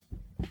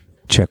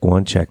Check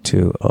 1, check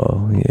 2.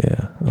 Oh,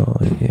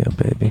 yeah,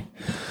 baby.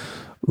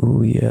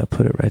 Ooh, yeah,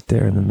 put it right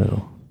there in the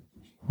middle.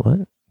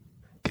 What?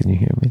 Can you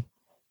hear me?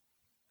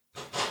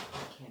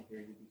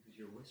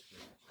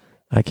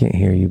 I can't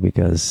hear you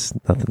because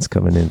nothing's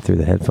coming in through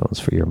the headphones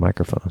for your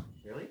microphone.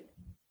 Really?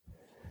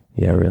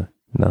 Yeah, really.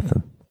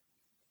 Nothing.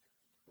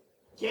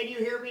 Can you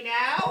hear me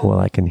now? Well,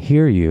 I can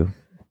hear you,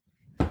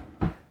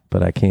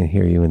 but I can't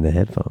hear you in the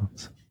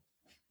headphones.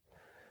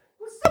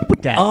 What's up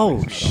with that?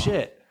 Oh,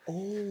 shit.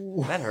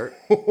 Oh, that hurt.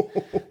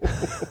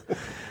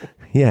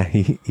 Yeah,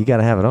 you got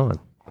to have it on.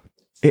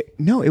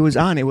 No, it was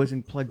on. It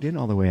wasn't plugged in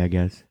all the way, I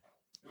guess.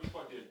 It was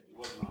plugged in. It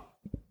wasn't on.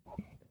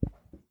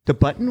 The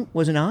button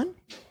wasn't on?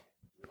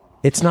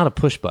 It's not a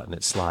push button.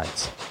 It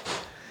slides.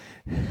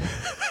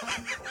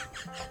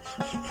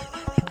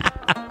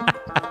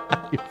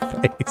 Your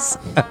face.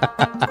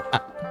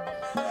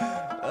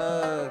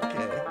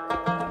 Okay.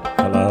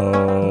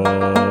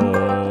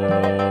 Hello.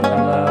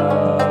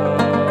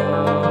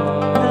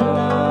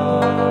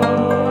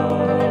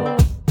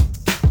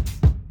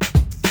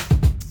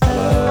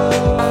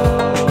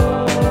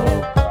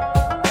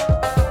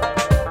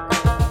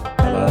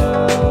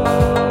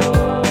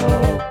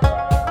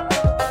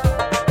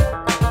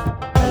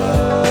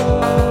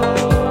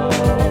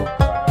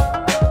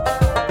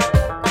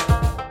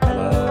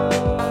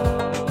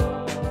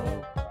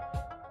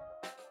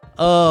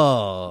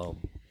 Oh,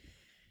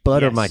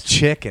 butter Yes. my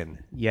chicken.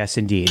 Yes,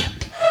 indeed.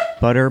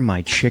 Butter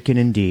my chicken,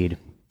 indeed.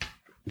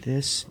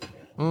 This is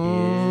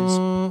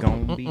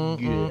going to be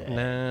good.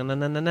 Na, na,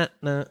 na, na, na,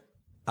 na.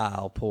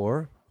 I'll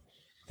pour.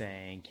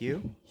 Thank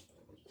you.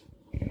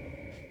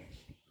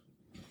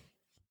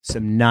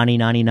 Some non.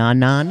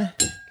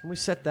 Can we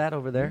set that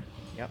over there?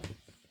 Yep.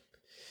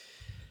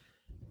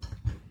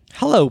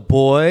 Hello,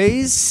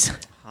 boys.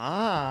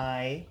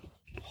 Hi.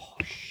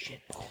 Oh,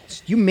 shit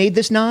balls. You made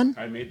this naan?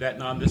 I made that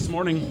naan this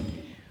morning.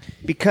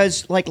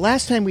 Because, like,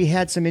 last time we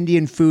had some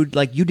Indian food,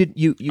 like, you did,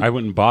 you I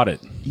went and bought it.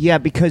 yeah,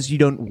 because you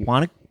don't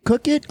want to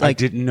cook it? I Like,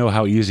 didn't know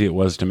how easy it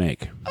was to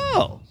make.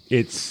 oh,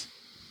 It's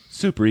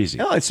super easy.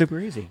 it's super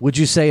easy. Would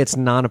you say it's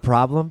not a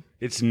problem?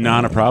 It's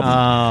not a problem.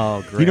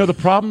 Oh, great. You know, the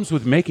problems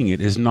with making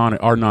it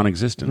are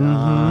non-existent.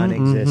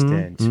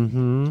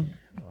 Non-existent.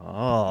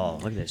 Oh,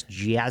 look at this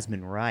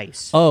jasmine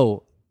rice.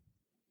 Oh,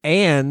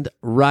 and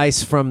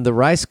rice from the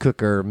rice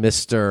cooker,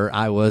 Mr.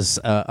 I was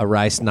a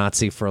rice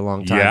Nazi for a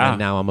long time, Yeah. and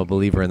now I'm a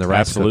believer in the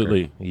rice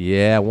Absolutely. cooker.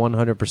 Yeah,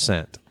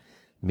 100%.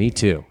 Me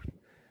too.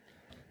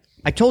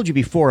 I told you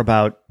before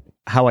about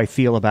how I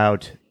feel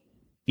about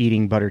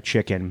eating butter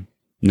chicken.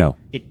 No.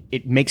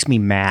 It makes me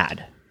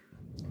mad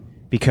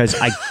because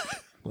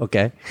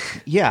Okay.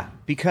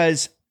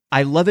 because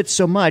I love it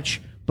so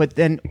much, but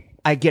then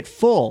I get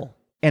full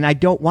and I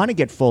don't want to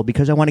get full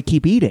because I want to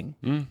keep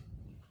eating.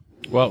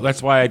 Well,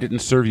 that's why I didn't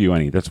serve you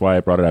any. That's why I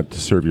brought it out to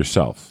serve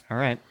yourself. All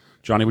right.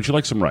 Johnny, would you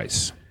like some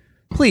rice?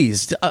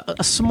 Please,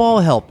 a small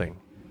helping.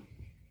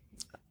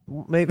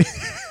 Maybe.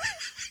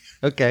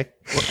 Okay.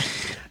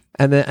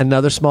 And then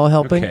another small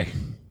helping. Okay.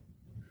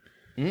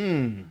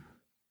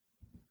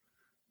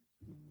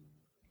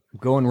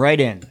 Going right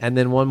in. And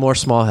then one more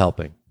small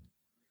helping.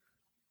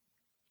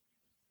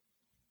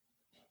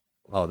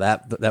 Oh,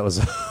 that was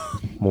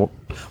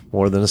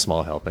more than a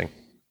small helping.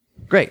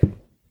 Great.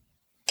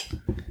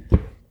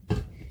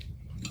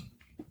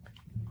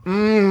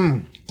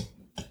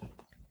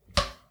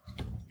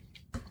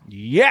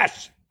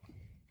 Yes.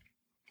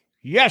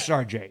 Yes,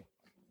 RJ.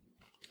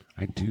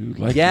 I do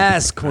like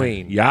Yes,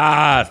 Queen.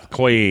 Yes,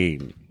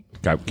 Queen.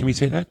 God, can we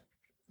say that?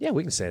 Yeah,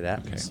 we can say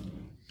that. Okay.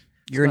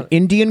 You're an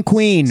Indian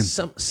queen.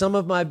 Some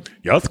of my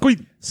Yes,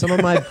 Queen.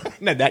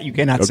 No, that you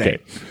cannot say.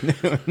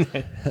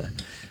 Okay.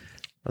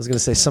 I was going to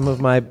say some of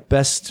my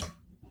best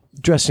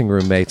dressing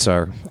room mates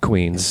are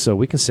queens, so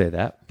we can say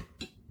that.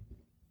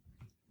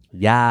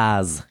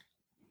 Yas.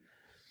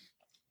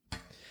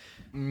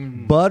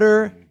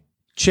 Butter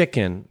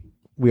chicken.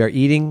 We are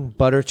eating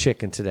butter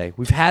chicken today.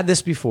 We've had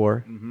this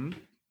before.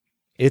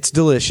 It's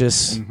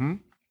delicious.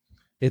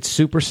 It's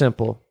super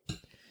simple.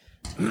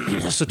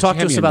 So talk to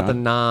Hand us me a about the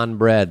naan. naan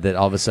bread that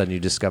all of a sudden you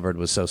discovered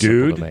was so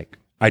simple Dude, to make.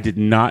 I did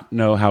not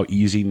know how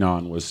easy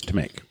naan was to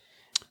make.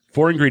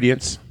 4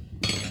 ingredients.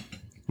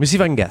 Let me see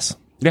if I can guess.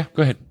 Yeah,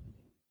 go ahead.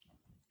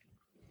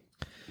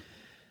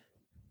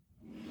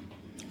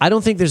 I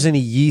don't think there's any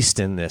yeast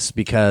in this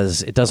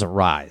because it doesn't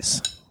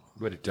rise.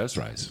 But it does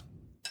rise.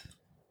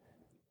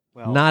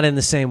 Well, Not in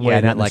the same way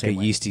not that in the like a same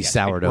way. yeasty Yeah,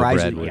 sourdough it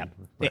rises, bread would. yeah.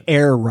 The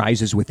air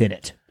rises within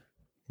it.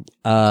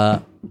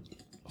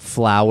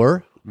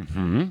 Flour.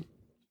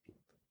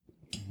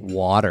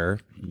 Water.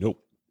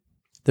 Nope.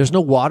 There's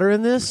no water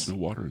in this? No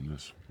water in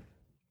this.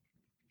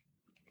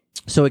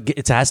 So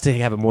it has to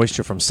have a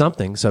moisture from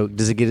something. So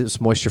does it get its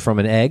moisture from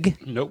an egg?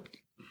 Nope.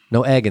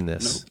 No egg in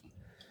this.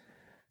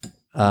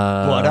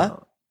 Butter?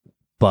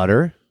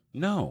 Butter.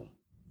 No.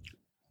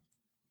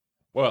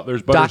 Well,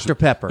 there's butter. Dr.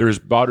 Pepper. There's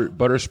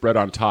butter spread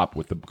on top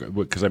with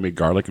because I made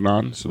garlic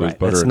naan, so there's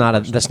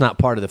butter. That's not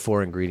part of the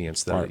 4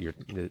 ingredients though,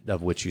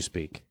 of which you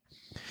speak.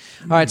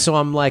 All right, so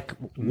I'm like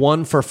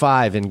 1 for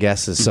 5 in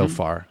guesses so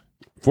far.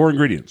 4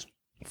 ingredients.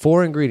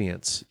 4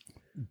 ingredients.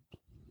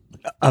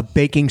 A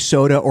baking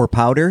soda or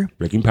powder.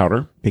 Baking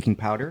powder. Baking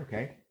powder.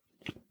 Okay.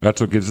 That's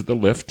what gives it the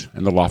lift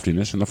and the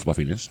loftiness and the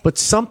fluffiness. But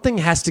something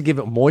has to give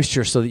it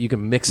moisture so that you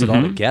can mix it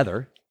all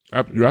together.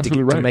 You're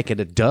absolutely right. To make it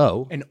a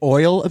dough. An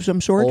oil of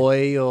some sort.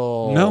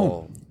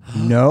 Oil.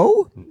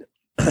 No.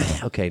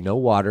 Okay, no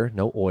water,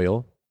 no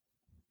oil.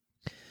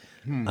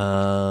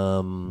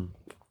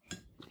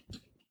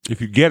 If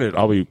you get it,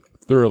 I'll be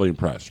thoroughly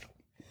impressed.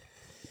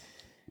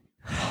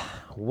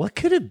 What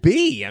could it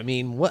be? I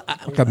mean, what?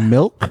 Like a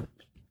milk.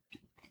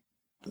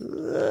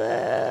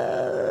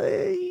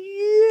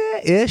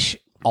 Ish.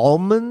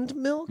 Almond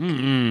milk? Do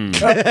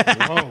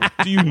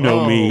you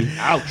know me?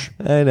 Ouch.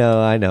 I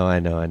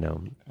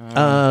know.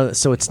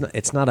 So it's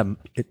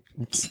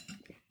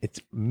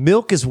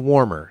milk is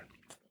warmer.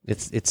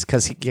 It's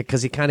because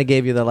he kind of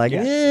gave you the like The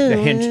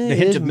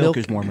hint of milk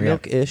is warmer.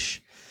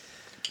 Milk-ish.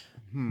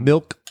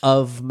 Milk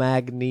of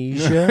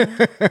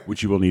magnesia.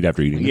 Which you will need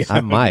after eating this.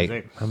 I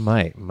might.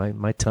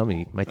 My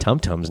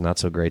tum-tum's not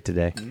so great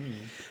today.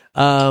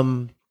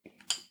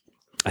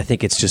 I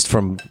think it's just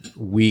from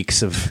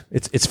weeks of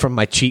it's from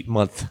my cheat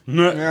month.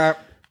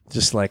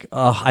 Just like,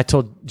 I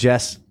told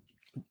Jess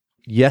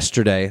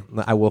yesterday,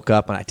 I woke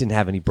up and I didn't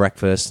have any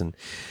breakfast and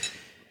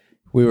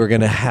we were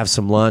going to have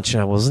some lunch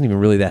and I wasn't even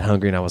really that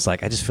hungry and I was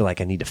like, I just feel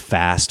like I need to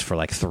fast for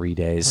like 3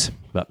 days.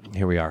 But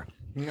here we are.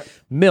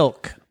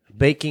 Milk,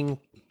 baking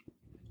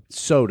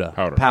soda,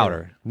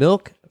 powder.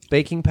 Milk,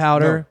 baking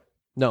powder.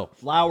 No.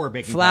 Flour,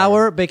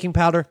 Baking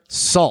powder,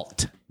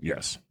 salt.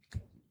 Yes.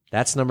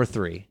 That's number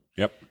 3.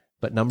 Yep.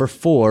 But number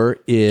 4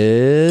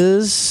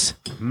 is...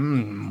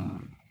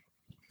 Oh,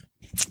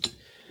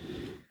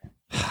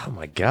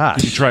 my gosh.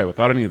 Did you try it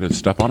without any of this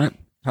stuff on it?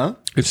 Huh?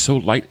 It's so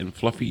light and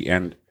fluffy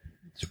and...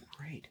 It's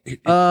great.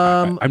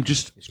 I'm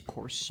just... It's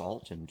coarse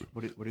salt and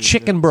what is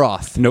Chicken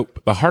broth.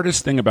 Nope. The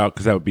hardest thing about...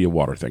 Because that would be a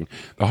water thing.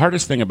 The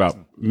hardest thing about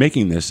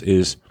making this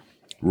is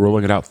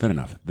rolling it out thin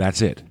enough.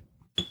 That's it.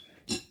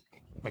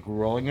 Like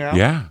rolling it out?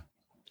 Yeah.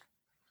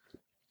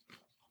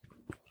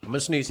 I'm going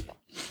to sneeze.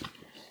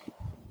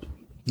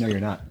 No,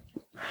 you're not.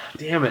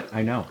 Damn it.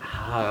 I know.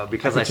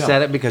 Because I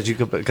said it because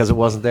it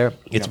wasn't there.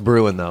 It's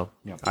brewing, though.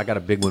 Yeah. I got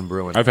a big one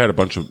brewing. I've had a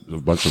bunch of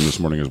them this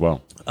morning as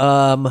well.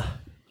 No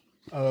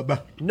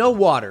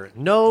water.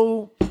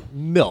 No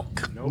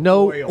milk.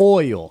 No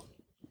oil.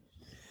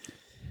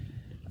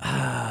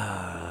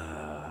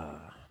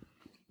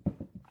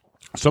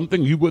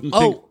 Something you wouldn't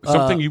think.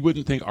 Something you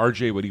wouldn't think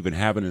RJ would even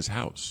have in his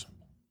house.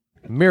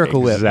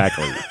 Miracle Whip.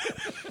 Exactly.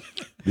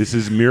 This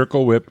is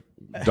Miracle Whip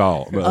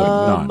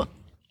naan.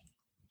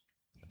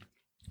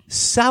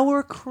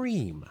 Sour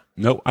cream.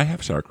 No, I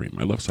have sour cream.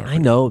 I love sour cream.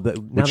 I know,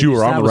 but you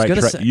were on the right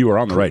track. You were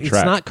on the right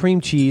track. It's not cream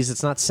cheese.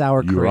 It's not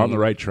sour cream. You were on the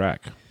right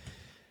track.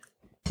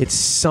 It's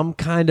some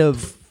kind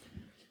of...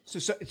 So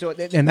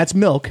and that's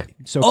milk.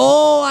 So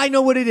Oh, I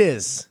know what it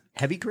is.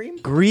 heavy cream?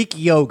 Greek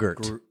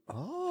yogurt.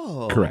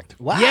 Correct.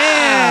 Wow.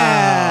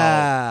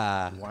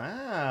 Yeah.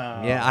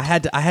 Wow. Yeah,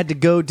 I had to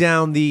go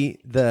down the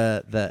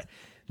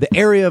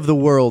area of the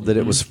world that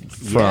it was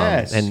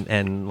from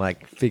and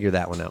like figure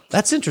that one out.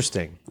 That's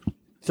interesting.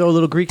 Throw a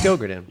little Greek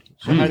yogurt in.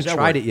 I haven't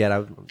tried it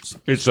yet.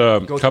 It's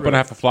a cup and a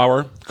half of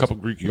flour, a cup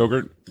of Greek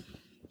yogurt,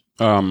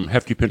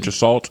 hefty pinch of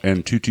salt,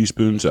 and 2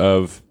 teaspoons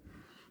of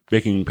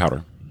baking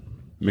powder.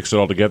 Mix it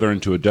all together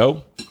into a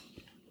dough.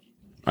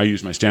 I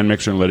use my stand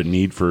mixer and let it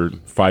knead for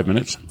 5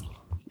 minutes.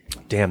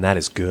 Damn, that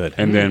is good.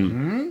 And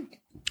then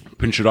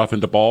pinch it off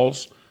into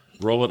balls.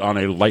 Roll it on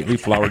a lightly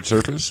floured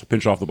surface.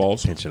 Pinch off the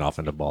balls. Pinch it off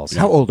into balls.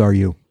 How old are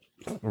you?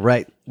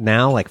 Right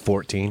now, like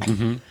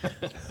 14.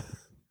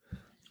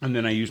 And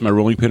then I use my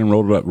rolling pin and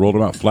rolled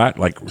them out flat,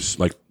 like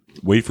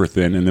wafer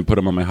thin, and then put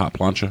them on my hot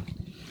plancha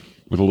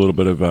with a little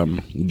bit of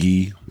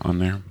ghee on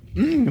there.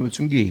 With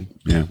some ghee.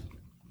 Yeah.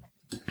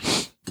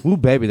 Ooh,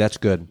 baby, that's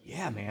good.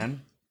 Yeah,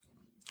 man.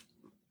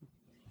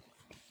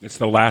 It's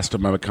the last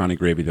of my Makani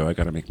gravy, though. I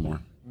got to make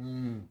more.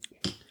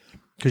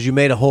 Because you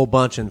made a whole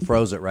bunch and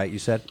froze it, right? You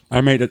said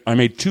I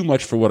made too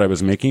much for what I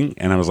was making,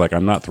 and I was like,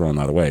 I'm not throwing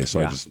that away. So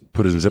I just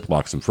put it in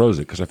Ziplocs and froze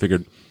it because I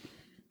figured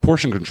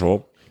portion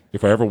control.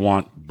 If I ever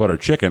want butter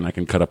chicken, I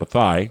can cut up a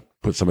thigh,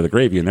 put some of the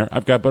gravy in there.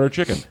 I've got butter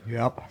chicken.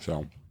 Yep.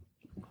 So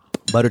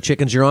butter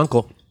chicken's your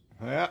uncle.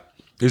 Yeah.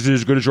 Is it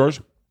as good as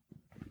yours?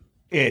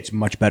 It's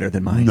much better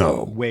than mine.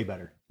 No. Way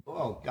better.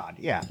 Oh, God.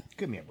 Yeah.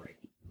 Give me a break.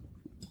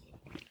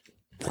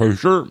 For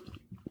sure.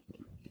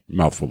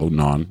 Mouthful of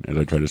naan as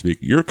I try to speak.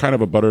 You're kind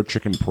of a butter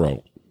chicken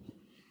pro.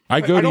 I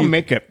don't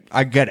make it.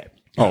 I get it.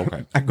 Oh,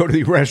 okay. I go to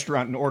the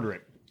restaurant and order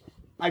it.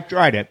 I've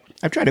tried it.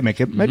 I've tried to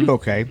make it. I do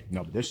okay.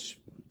 No, but this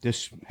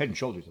Head and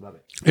Shoulders above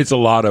it. It's a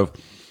lot of.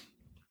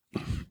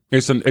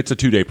 It's a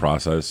 2-day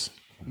process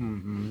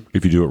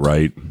if you do it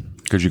right,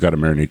 because you got to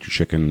marinate your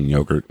chicken and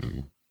yogurt.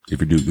 And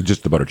if you do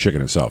just the butter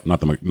chicken itself, not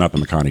the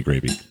Makani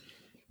gravy.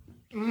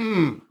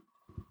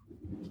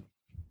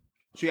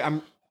 See,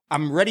 I'm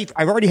ready.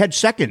 I've already had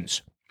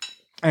seconds,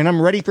 and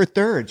I'm ready for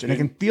thirds, and I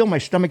can feel my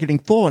stomach getting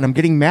full, and I'm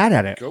getting mad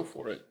at it. Go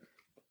for it.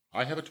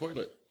 I have a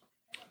toilet.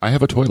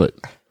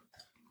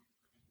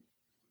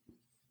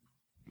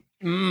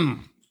 How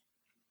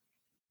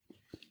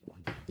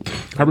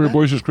were your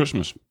boys'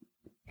 Christmas?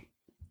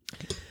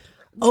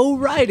 Oh,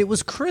 right. It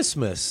was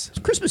Christmas. It's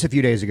Christmas a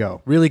few days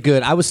ago. Really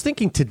good. I was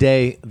thinking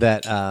today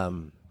that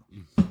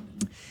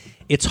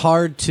it's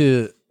hard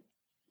to.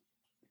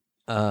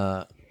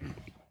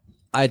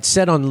 I'd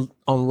said on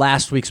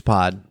last week's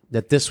pod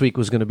that this week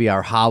was going to be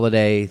our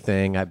holiday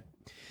thing. I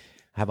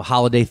have a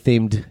holiday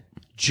themed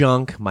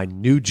junk. My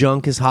new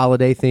junk is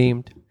holiday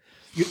themed.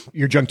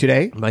 Your junk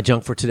today? My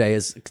junk for today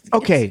is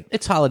Okay.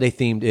 It's holiday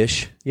themed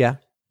ish. Yeah,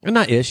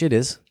 not ish. It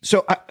is.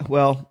 So, it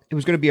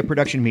was going to be a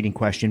production meeting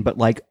question, but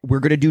like, we're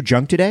going to do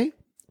junk today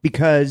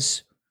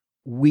because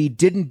we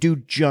didn't do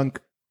junk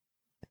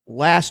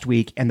last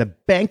week, and the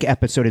bank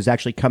episode is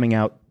actually coming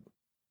out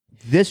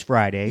this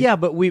Friday. Yeah,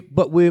 but we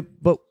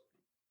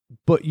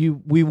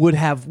would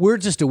have. We're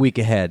just a week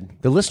ahead.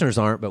 The listeners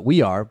aren't, but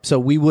we are. So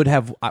we would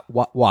have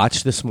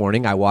watched this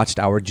morning. I watched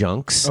our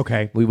junks.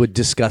 Okay. We would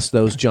discuss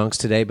those junks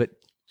today, but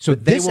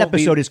This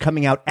episode is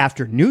coming out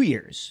after New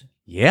Year's.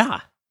 Yeah,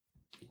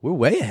 we're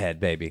way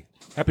ahead, baby.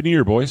 Happy New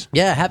Year, boys.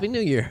 Yeah, Happy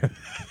New Year.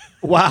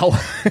 Wow.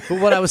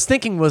 But what I was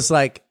thinking was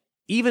like,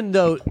 even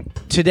though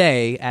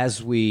today,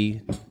 as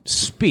we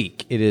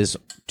speak, it is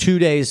 2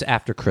 days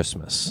after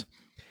Christmas,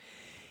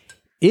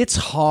 it's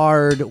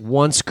hard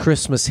once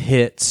Christmas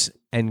hits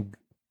and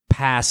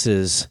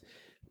passes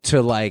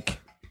to like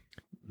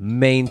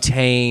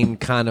maintain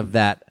kind of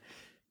that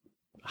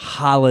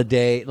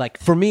holiday. Like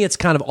for me, it's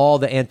kind of all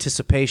the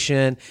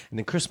anticipation, and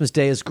then Christmas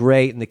Day is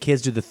great, and the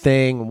kids do the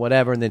thing and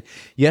whatever. And then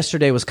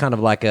yesterday was kind of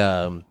like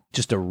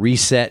just a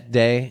reset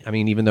day. I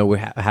mean, even though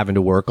we're having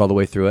to work all the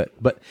way through it,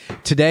 but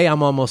today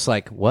I'm almost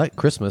like, what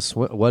Christmas?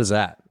 What is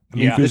that? I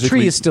mean, the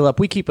tree is still up.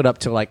 We keep it up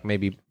till like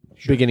maybe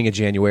beginning of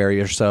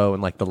January or so,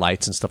 and like the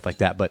lights and stuff like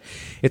that. But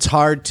it's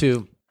hard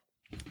to.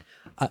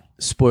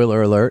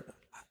 Spoiler alert: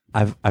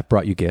 I've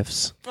brought you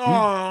gifts.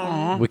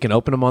 Aww. We can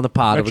open them on the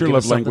pod. That's It'll your give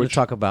us love something language. to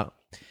talk about.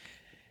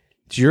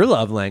 It's your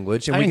love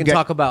language, and we can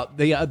talk about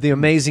the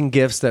amazing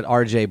gifts that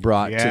RJ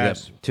brought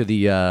to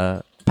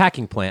the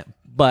packing plant.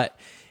 But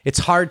it's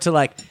hard to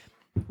like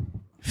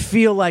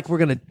feel like we're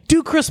gonna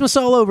do Christmas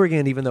all over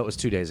again, even though it was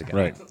 2 days ago.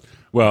 Right.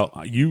 Well,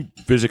 you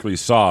physically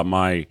saw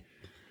my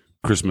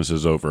Christmas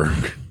is over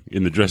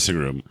in the dressing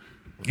room.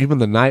 Even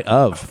the night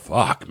of.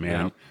 Fuck,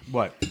 man.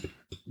 What?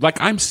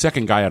 Like, I'm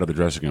second guy out of the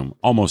dressing room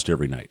almost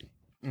every night.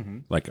 Mm-hmm.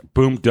 Like,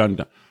 boom, done.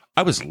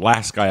 I was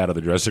last guy out of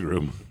the dressing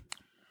room.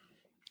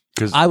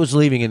 I was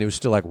leaving, and he was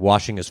still like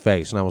washing his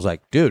face, and I was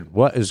like, "Dude,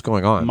 what is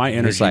going on?" My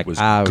energy like, was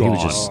He gone.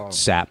 was just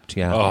sapped.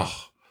 Yeah. Oh.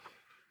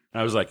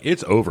 I was like,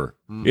 it's over.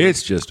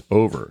 It's just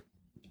over.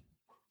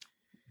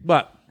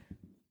 But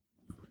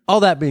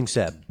all that being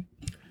said,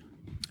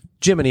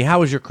 Jiminy, how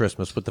was your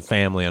Christmas with the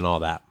family and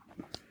all that?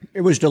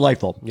 It was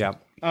delightful. Yeah.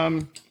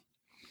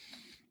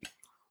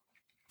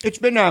 It's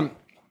been an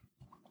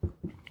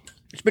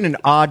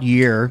odd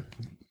year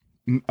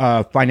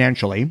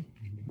financially.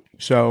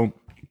 So,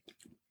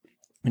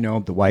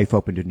 the wife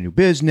opened a new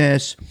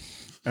business.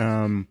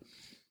 Got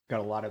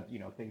a lot of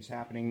things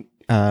happening.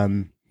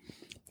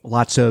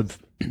 Lots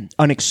of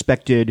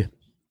unexpected.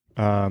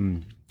 What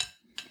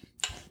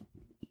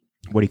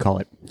do you call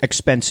it?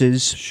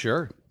 Expenses.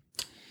 Sure.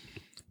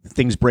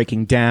 Things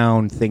breaking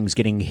down. Things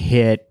getting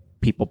hit.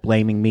 People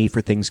blaming me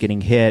for things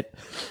getting hit.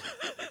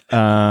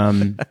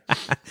 No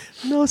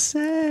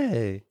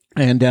say.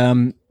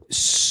 And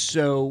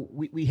so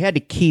we had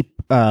to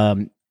keep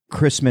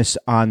Christmas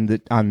on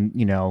the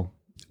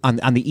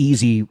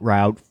easy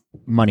route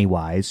money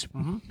wise.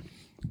 Mm-hmm.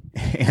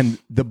 And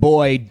the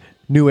boy,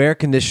 new air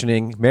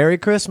conditioning. Merry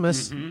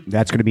Christmas. Mm-hmm.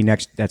 That's going to be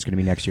next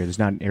year. There's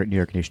not new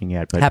air conditioning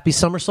yet, but happy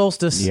summer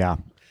solstice. Yeah.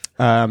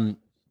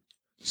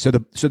 So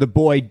the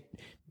boy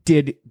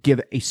did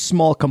give a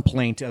small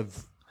complaint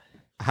of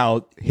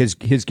how his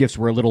gifts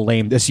were a little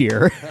lame this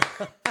year.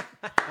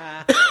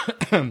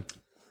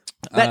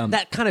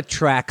 That kind of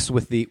tracks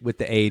with the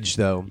age,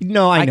 though.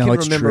 No, I know, can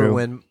it's remember true.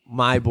 when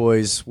my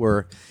boys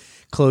were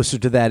closer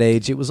to that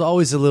age. It was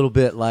always a little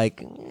bit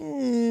like,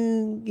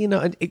 you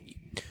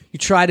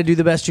try to do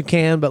the best you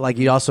can, but like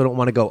you also don't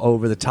want to go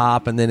over the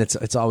top. And then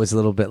it's always a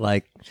little bit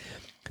like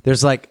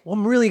there's like, well,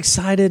 I'm really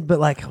excited, but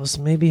like I was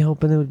maybe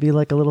hoping it would be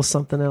like a little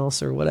something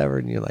else or whatever.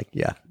 And you're like,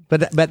 yeah,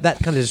 but that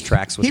kind of just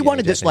tracks with. He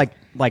wanted this like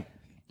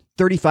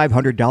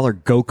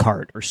 $3,500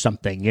 go-kart or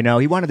something.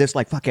 He wanted this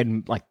like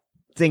fucking like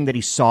thing that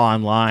he saw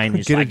online.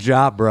 He's Get like, a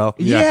job, bro.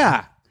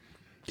 Yeah.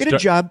 Get a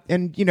job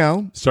and,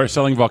 Start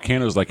selling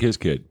volcanoes like his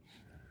kid.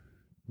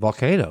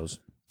 Volcanoes?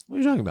 What are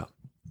you talking about?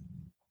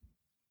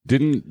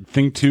 Didn't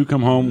Thing 2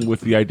 come home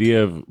with the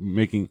idea of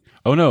making...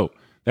 Oh, no.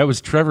 That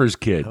was Trevor's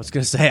kid. I was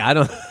going to say, I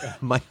don't...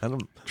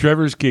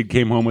 Trevor's kid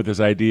came home with this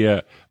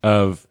idea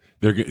of...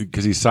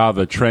 Because he saw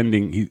the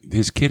trending...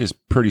 His kid is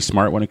pretty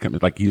smart when it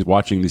comes... Like, he's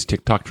watching these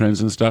TikTok trends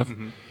and stuff.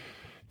 Mm-hmm.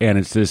 And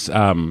it's this...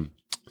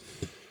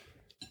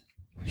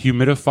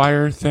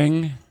 humidifier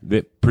thing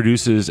that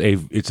produces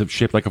it's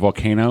shaped like a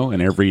volcano,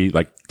 and every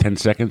like 10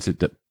 seconds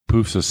it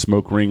poofs a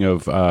smoke ring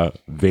of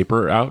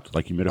vapor out,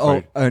 like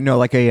humidifier. No,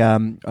 like a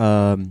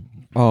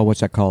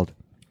what's that called?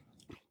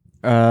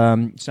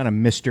 It's not a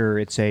mister.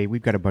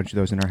 We've got a bunch of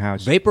those in our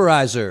house.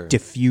 Vaporizer.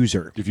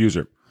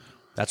 Diffuser.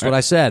 That's what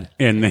I said.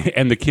 And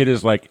the kid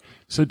is like,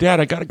 so Dad,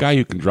 I got a guy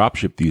who can drop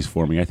ship these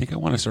for me. I think I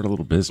want to start a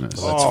little business.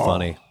 That's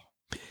funny.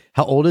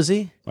 How old is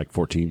he? Like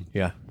 14.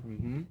 Yeah.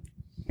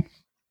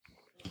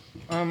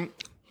 But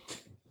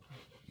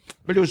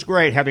it was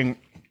great having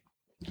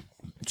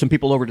some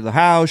people over to the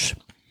house.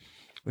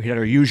 We had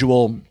our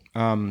usual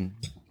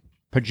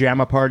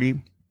pajama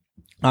party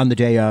on the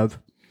day of.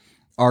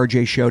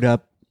 RJ showed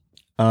up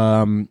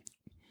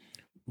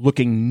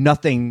looking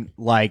nothing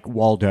like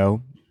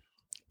Waldo.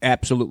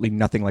 Absolutely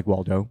nothing like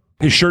Waldo.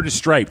 His shirt is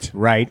striped.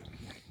 Right.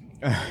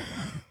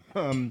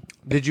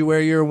 Did you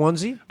wear your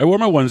onesie? I wore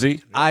my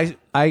onesie.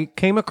 I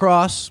came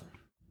across,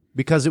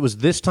 because it was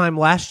this time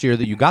last year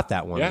that you got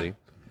that onesie.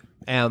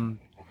 And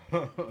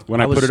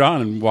when I put it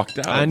on and walked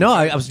out. I know.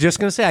 I was just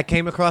going to say, I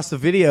came across the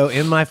video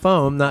in my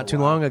phone not too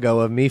long ago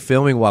of me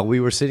filming while we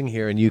were sitting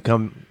here, and you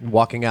come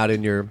walking out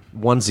in your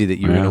onesie that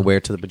you were going to wear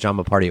to the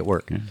pajama party at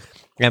work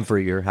and for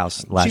your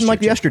house last year. Seemed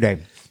like yesterday.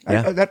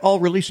 Yeah. That all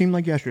really seemed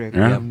like yesterday.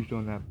 Yeah. I'm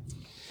doing that.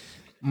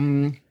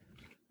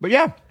 But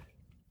yeah,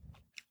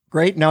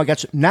 great. Now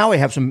I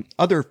have some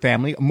other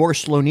family. More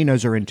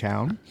Sloninas are in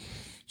town,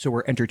 so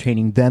we're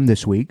entertaining them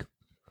this week.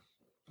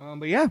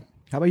 But yeah,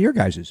 how about your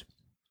guys's?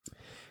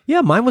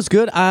 Yeah, mine was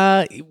good.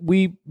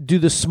 We do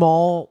the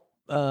small,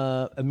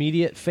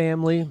 immediate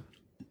family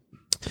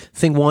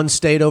thing. One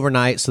stayed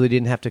overnight, so they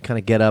didn't have to kind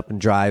of get up and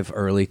drive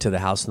early to the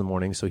house in the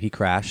morning, so he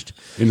crashed.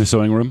 In the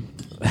sewing room?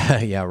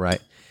 Yeah,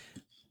 right.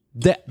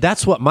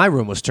 That's what my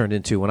room was turned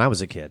into when I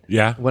was a kid.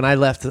 Yeah. When I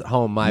left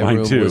home, Mine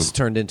room too. was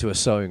turned into a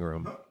sewing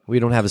room. We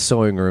don't have a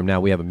sewing room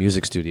now. We have a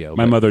music studio.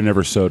 My mother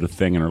never sewed a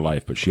thing in her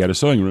life, but she had a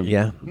sewing room.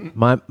 Yeah,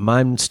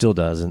 mine still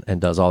does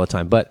and does all the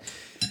time. But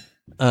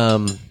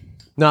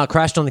no, I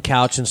crashed on the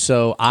couch, and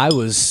so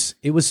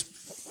it was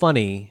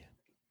funny.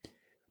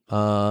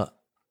 What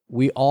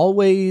we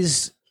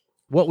always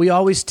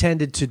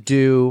tended to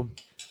do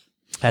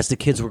as the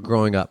kids were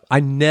growing up, I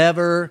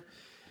never,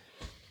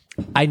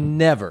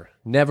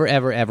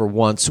 ever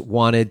once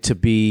wanted to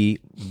be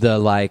the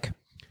like,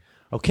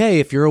 okay,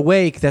 if you're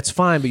awake, that's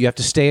fine, but you have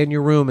to stay in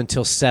your room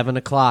until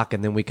 7:00,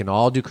 and then we can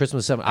all do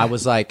Christmas 7. I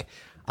was like,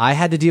 I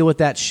had to deal with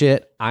that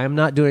shit. I am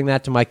not doing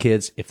that to my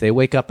kids. If they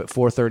wake up at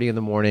 4:30 in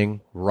the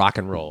morning, rock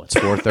and roll. It's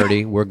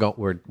 4:30.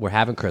 We're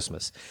having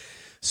Christmas.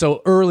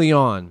 So early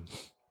on,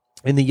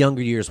 in the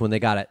younger years when they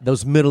got it,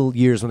 those middle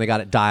years when they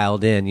got it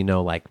dialed in,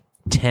 like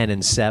 10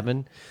 and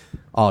 7.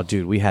 Oh,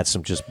 dude, we had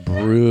some just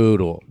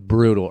brutal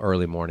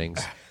early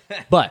mornings.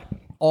 But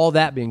all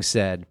that being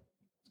said,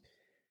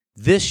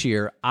 this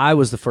year I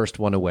was the first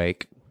one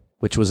awake,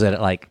 which was at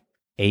like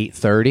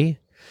 8:30.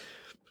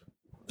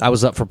 I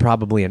was up for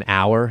probably an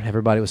hour.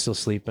 Everybody was still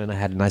sleeping. I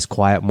had a nice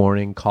quiet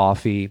morning,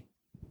 coffee.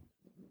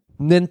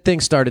 And then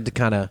things started to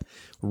kind of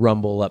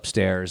rumble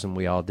upstairs, and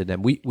we all did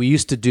them. We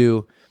used to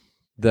do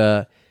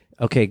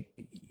okay,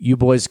 you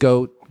boys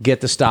go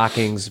get the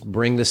stockings,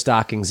 bring the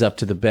stockings up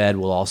to the bed.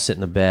 We'll all sit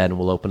in the bed, and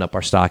we'll open up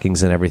our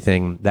stockings and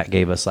everything. That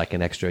gave us like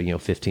an extra,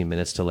 15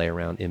 minutes to lay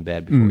around in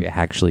bed before we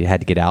actually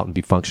had to get out and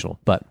be functional.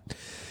 But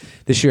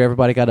this year,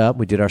 everybody got up.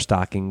 We did our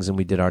stockings, and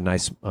we did our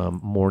nice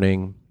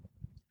morning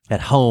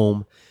at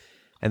home.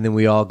 And then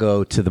we all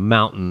go to the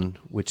mountain,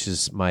 which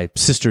is my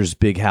sister's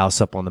big house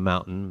up on the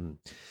mountain.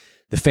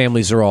 The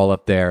families are all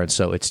up there, and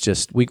so it's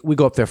just we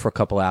go up there for a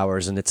couple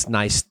hours, and it's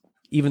nice.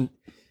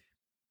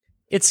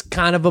 It's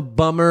kind of a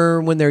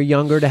bummer when they're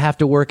younger to have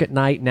to work at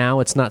night. Now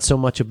it's not so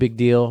much a big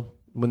deal.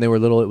 When they were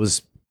little,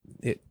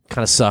 it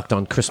kind of sucked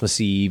on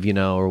Christmas Eve,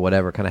 or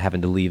whatever, kind of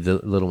having to leave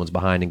the little ones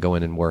behind and go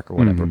in and work or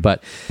whatever.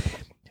 But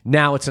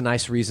now it's a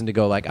nice reason to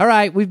go like, all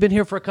right, we've been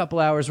here for a couple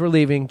hours. We're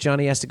leaving.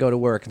 Johnny has to go to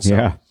work. And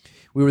so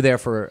we were there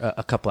for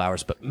a couple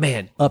hours. But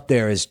man, up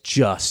there is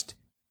just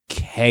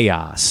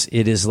chaos.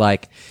 It is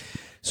like,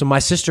 so my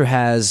sister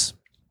has,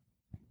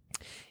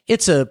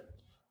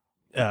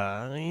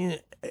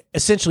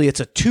 essentially it's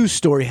a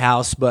 2-story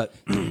house, but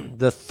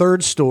the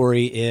 3rd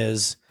story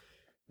is,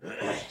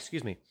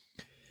 excuse me,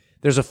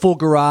 there's a full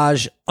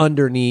garage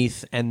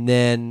underneath, and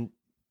then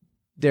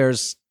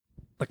there's,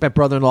 like, my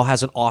brother-in-law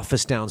has an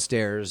office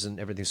downstairs and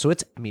everything. So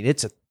it's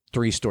a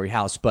 3-story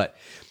house, but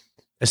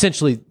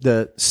essentially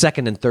the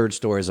 2nd and 3rd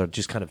stories are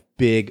just kind of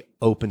big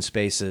open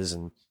spaces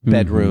and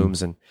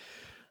bedrooms. And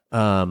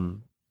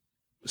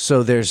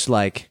so there's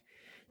like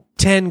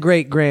 10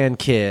 great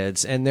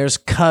grandkids, and there's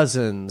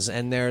cousins,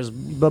 and there's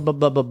blah, blah,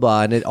 blah, blah,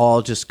 blah. And it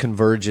all just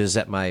converges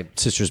at my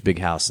sister's big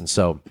house. And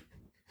so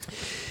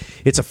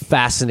it's a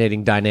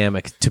fascinating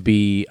dynamic to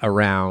be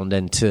around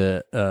and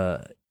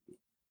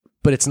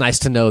but it's nice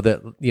to know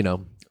that,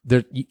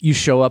 you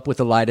show up with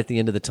the light at the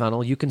end of the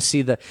tunnel. You can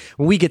see when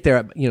we get there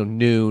at,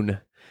 noon,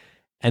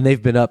 and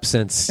they've been up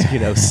since,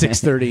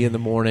 6:30 in the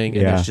morning,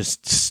 and there's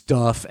just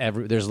stuff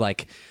there's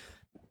like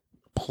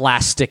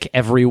plastic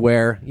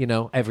everywhere,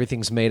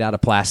 everything's made out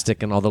of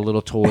plastic, and all the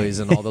little toys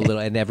and all the little,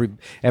 and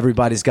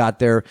everybody's got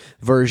their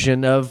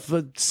version of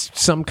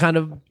some kind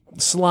of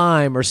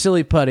slime or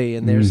silly putty,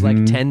 and there's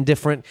like 10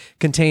 different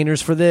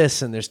containers for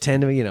this, and there's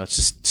 10, it's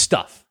just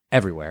stuff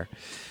everywhere.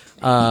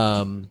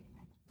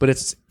 But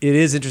it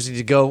is interesting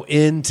to go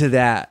into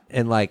that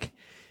and like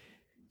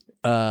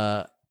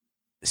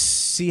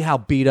see how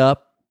beat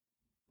up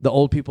the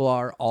old people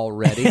are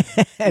already,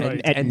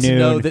 and to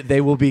know that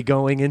they will be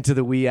going into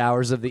the wee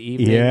hours of the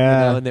evening,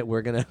 and that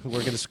we're gonna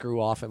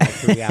screw off in like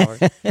 3 hours.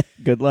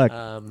 Good luck.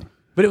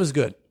 But it was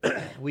good.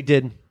 We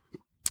did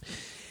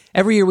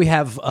every year. We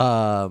have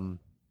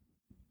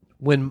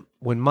when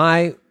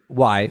my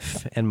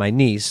wife and my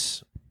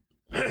niece,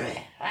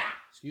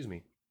 excuse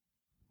me,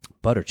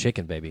 butter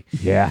chicken baby.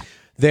 Yeah,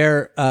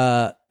 they're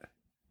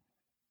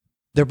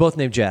both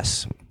named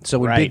Jess. So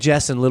when Big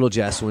Jess and Little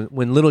Jess,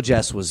 when Little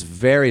Jess was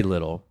very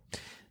little,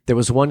 there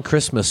was one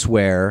Christmas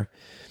where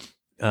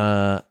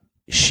really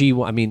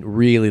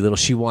little,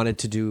 she wanted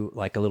to do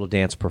like a little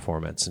dance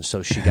performance. And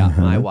so she got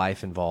my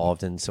wife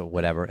involved, and so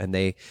whatever. And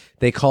they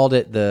called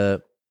it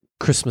the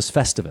Christmas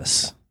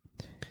Festivus.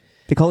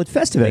 They call it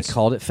Festivus. They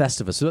called it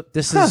Festivus. So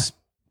this is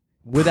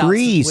without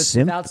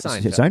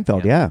Seinfeld.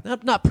 Seinfeld, yeah.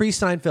 Not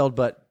pre-Seinfeld,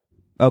 but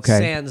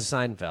sans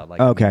Seinfeld. Like,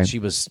 I mean, she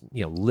was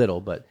little,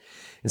 but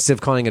instead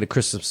of calling it a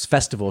Christmas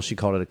festival, she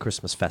called it a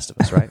Christmas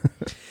Festivus, right?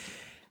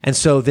 And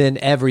so then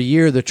every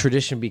year the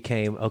tradition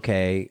became,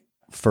 okay,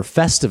 for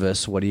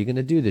Festivus, what are you going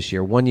to do this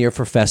year? One year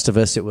for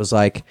Festivus, it was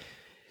like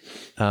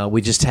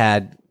we just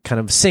had kind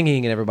of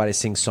singing and everybody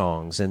sing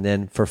songs. And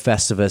then for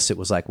Festivus, it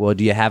was like, well,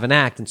 do you have an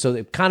act? And so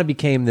it kind of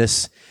became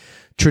this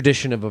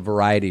tradition of a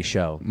variety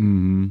show.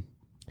 Mm-hmm.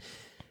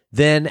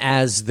 Then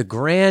as the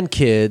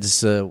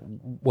grandkids,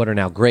 what are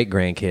now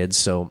great-grandkids,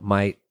 so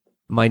my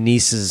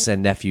nieces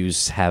and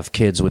nephews have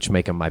kids, which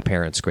make them my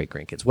parents'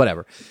 great-grandkids,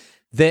 whatever.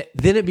 Then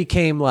it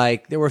became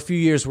like, there were a few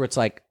years where it's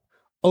like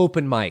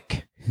open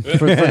mic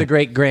for the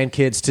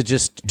great-grandkids to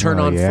just turn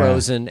on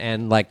Frozen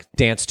and like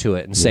dance to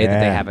it and say that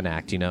they have an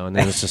act, And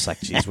then it's just like,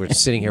 geez, we're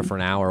sitting here for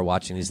an hour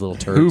watching these little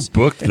turds. Who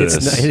booked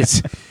this?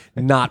 It's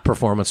not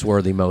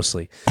performance-worthy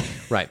mostly.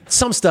 Right.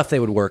 Some stuff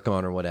they would work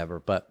on or whatever,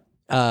 but...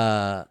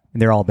 and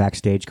they're all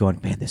backstage going,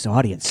 man, this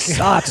audience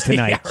sucks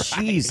tonight.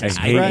 Jesus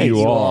I hate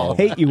you all.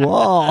 Hate you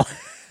all.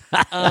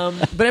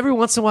 But every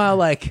once in a while,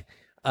 like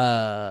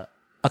a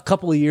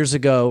couple of years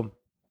ago,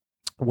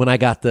 when I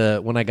got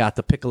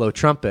the piccolo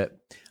trumpet,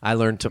 I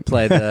learned to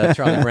play the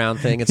Charlie Brown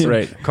thing. It's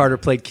right. Carter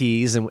played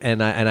keys,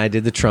 and I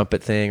did the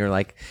trumpet thing. Or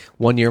like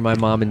one year, my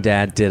mom and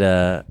dad did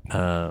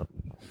an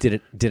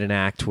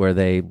act where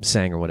they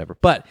sang or whatever.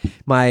 But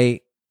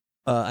my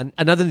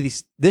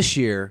this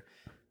year.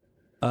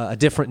 A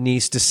different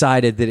niece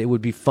decided that it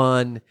would be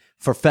fun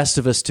for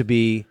Festivus to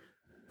be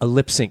a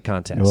lip sync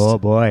contest. Oh,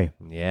 boy.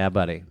 Yeah,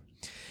 buddy.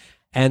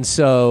 And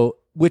so,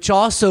 which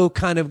also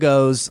kind of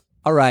goes,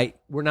 all right,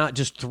 we're not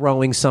just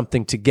throwing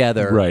something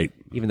together. Right.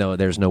 Even though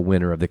there's no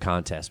winner of the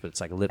contest, but it's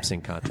like a lip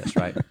sync contest,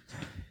 right?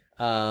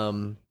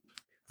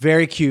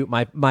 Very cute.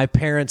 My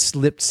parents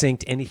lip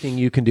synced Anything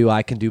You Can Do,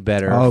 I Can Do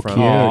Better from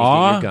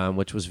Your Gun,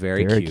 which was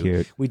very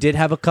cute. We did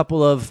have a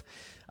couple of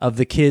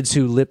the kids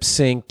who lip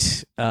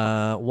synced.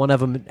 One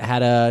of them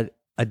had a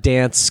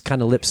dance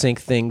kind of lip sync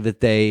thing that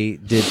they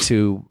did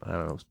to, I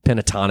don't know,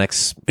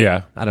 Pentatonics.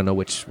 Yeah. I don't know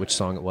which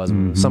song it was,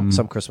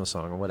 some Christmas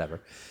song or whatever.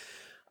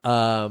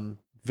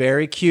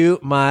 Very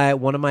cute.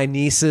 One of my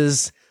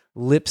nieces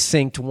lip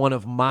synced one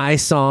of my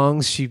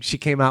songs. She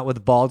came out with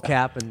a bald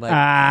cap and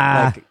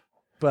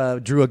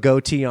drew a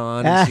goatee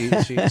on. And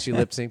she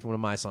lip synced one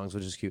of my songs,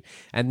 which is cute.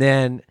 And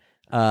then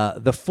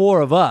the four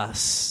of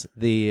us,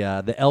 the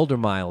Elder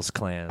Miles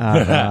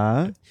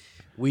clan,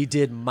 we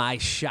did My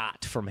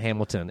Shot from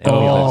Hamilton, and we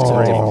all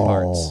took different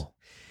parts,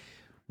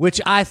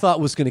 which I thought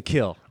was going to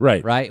kill.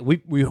 Right.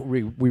 We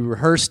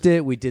rehearsed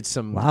it. We did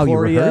some choreo. You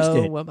rehearsed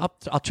it. Well,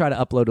 I'll try to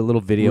upload a little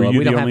video.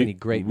 We don't have any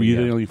great. Were you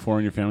the only four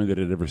in your family that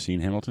had ever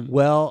seen Hamilton?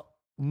 Well,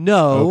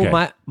 no.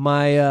 Okay.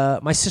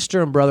 My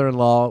sister and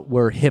brother-in-law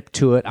were hip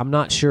to it. I'm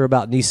not sure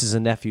about nieces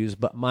and nephews,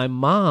 but my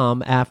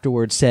mom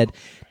afterwards said,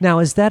 "Now,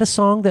 is that a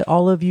song that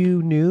all of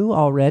you knew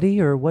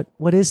already, or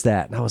what is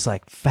that?" And I was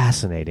like,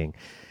 fascinating.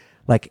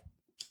 Like,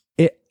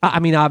 I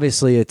mean,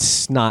 obviously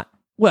it's not.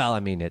 Well, I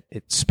mean,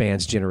 it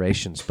spans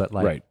generations, but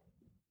like, right.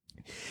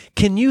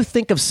 Can you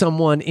think of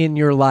someone in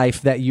your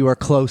life that you are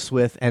close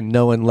with and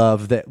know and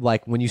love that,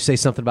 like, when you say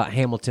something about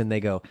Hamilton, they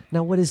go,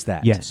 "Now, what is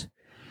that?" Yes.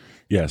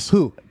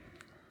 Who?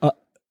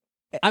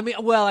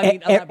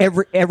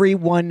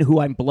 Everyone who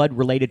I'm blood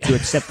related to,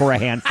 except for a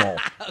handful.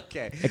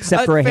 Okay,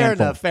 except for a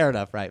handful. Fair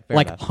enough. Right. Fair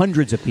enough.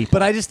 Hundreds of people.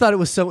 But I just thought it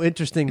was so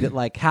interesting that,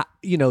 like, how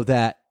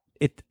that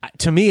it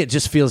to me it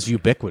just feels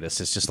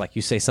ubiquitous. It's just like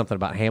you say something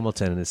about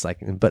Hamilton, and it's like,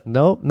 but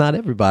no, not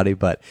everybody.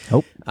 But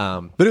nope.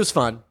 But it was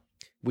fun.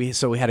 We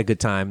had a good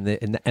time,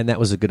 and that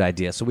was a good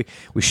idea. So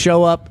we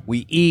show up,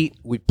 we eat,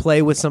 we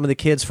play with some of the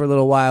kids for a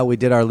little while. We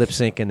did our lip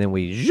sync, and then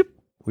we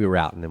were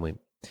out, and then we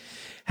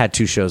had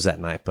 2 shows that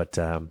night. But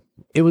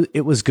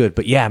it was good.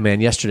 But yeah, man,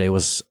 yesterday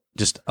was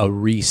just a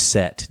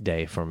reset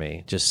day for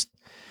me. Just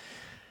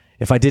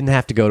if I didn't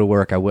have to go to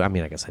work, I would. I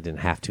mean, I guess I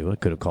didn't have to. I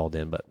could have called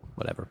in, but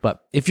whatever.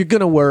 But if you're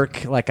gonna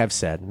work, like I've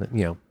said,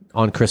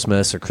 on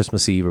Christmas or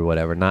Christmas Eve or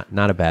whatever, not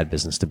a bad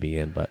business to be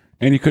in. But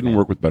and you couldn't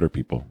work with better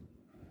people.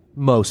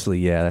 Mostly,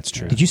 yeah, that's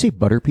true. Did you say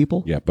butter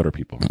people? Yeah, butter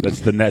people.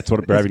 That's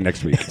what we're having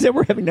next week. Is that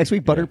what we're having next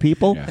week? Butter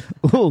people? Yeah.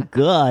 Oh,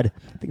 God.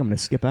 I think I'm going to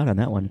skip out on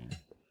that one.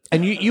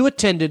 And you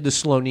attended the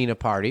Slonina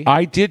party.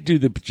 I did do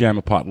the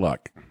pajama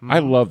potluck. I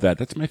love that.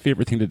 That's my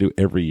favorite thing to do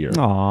every year.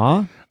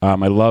 Aw.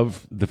 I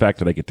love the fact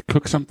that I get to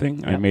cook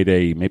something. I made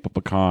a maple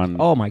pecan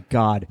Oh, my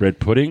God. bread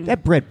pudding.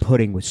 That bread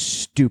pudding was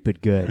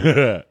stupid good.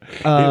 It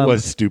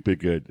was stupid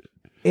good.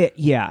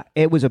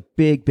 It was a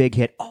big, big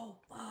hit. Oh,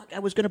 fuck. I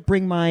was going to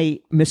bring my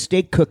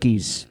mistake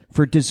cookies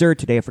for dessert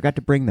today. I forgot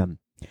to bring them.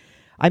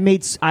 I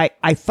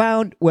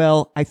found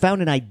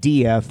an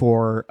idea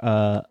for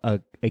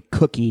a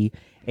cookie,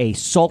 a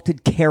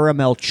salted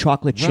caramel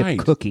chocolate chip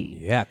cookie.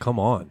 Yeah, come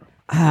on.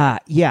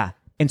 Yeah.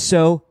 And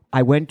so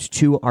I went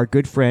to our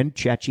good friend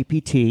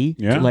ChatGPT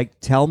to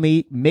tell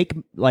me,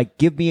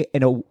 give me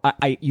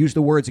I use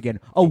the words again,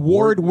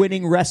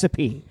 award-winning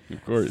recipe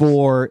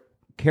for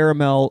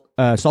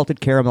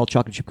salted caramel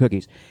chocolate chip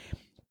cookies.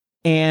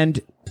 And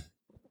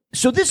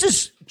so this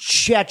is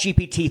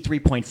ChatGPT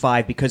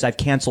 3.5 because I've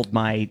canceled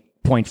my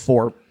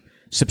 0.4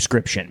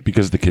 subscription.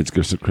 Because the kids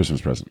give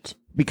Christmas presents.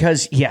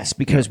 Because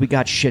we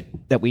got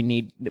shit that we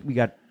need. We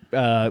got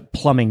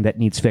plumbing that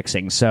needs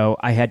fixing. So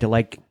I had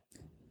to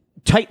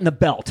tighten the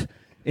belt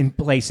in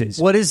places.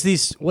 What is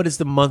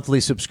the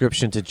monthly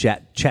subscription to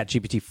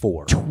ChatGPT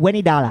 4?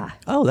 $20.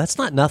 Oh, that's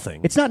not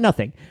nothing. It's not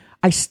nothing.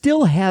 I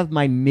still have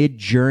my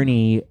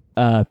Mid-Journey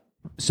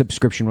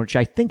subscription, which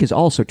I think is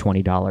also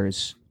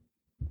 $20.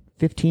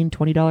 $15,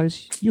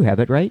 $20. You have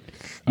it, right?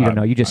 You don't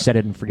know. You just set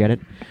it and forget it.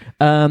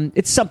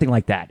 It's something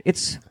like that.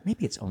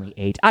 Maybe it's only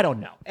 $8. I don't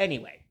know.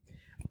 Anyway,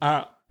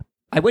 I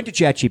went to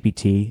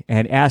ChatGPT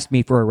and asked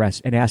for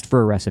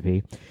a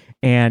recipe,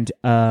 and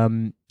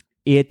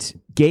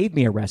it gave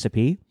me a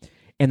recipe.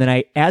 And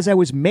then as I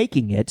was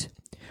making it,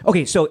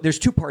 okay, so there's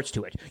two parts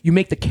to it. You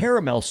make the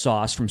caramel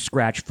sauce from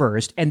scratch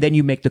first, and then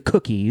you make the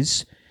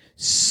cookies.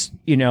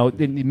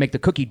 Then you make the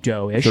cookie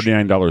dough-ish.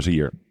 $39 a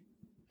year.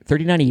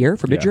 $39 a year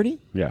for Mid-Journey?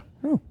 Yeah.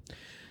 Oh,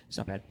 it's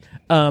not bad.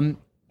 And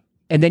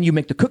then you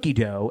make the cookie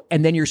dough,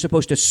 and then you're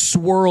supposed to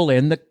swirl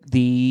in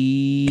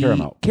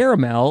the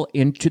caramel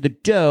into the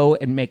dough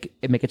and make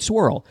it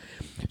swirl.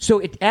 So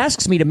it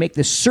asks me to make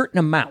this certain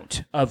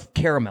amount of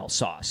caramel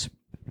sauce,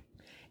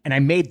 and I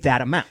made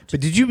that amount. But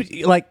did you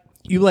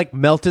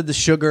melted the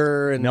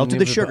sugar and added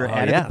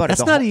the butter?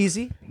 That's not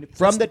easy.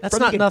 That's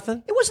not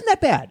nothing. It wasn't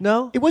that bad.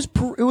 No, it was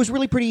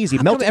really pretty easy.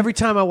 How come every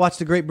time I watch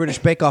the Great British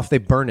Bake Off, they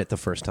burn it the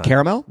first time?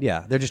 Caramel?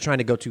 Yeah, they're just trying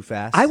to go too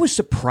fast. I was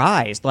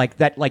surprised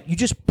that you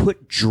just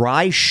put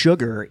dry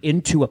sugar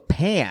into a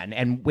pan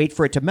and wait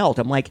for it to melt.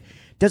 I'm like,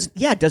 doesn't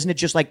it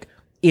just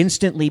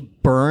instantly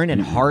burn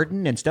and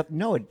harden and stuff?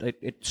 No,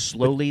 it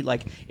slowly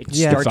starts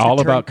it's all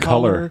to turn about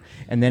color.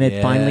 and then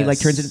it finally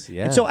turns into.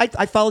 Yeah. And so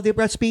I followed the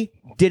recipe,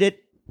 did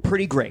it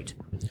pretty great.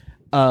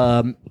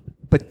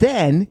 But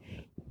then,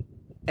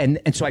 and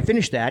so I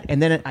finished that,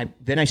 and then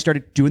I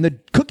started doing the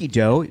cookie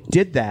dough,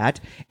 did that,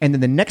 and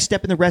then the next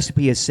step in the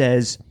recipe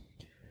says,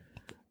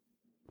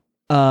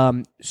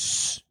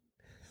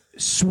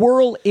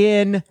 swirl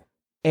in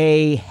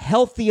a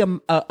healthy,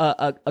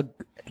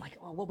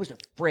 what was the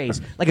phrase?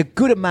 Like a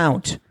good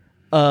amount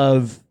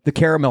of the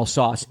caramel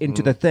sauce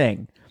into the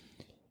thing.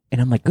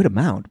 And I'm like, good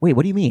amount? Wait,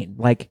 what do you mean?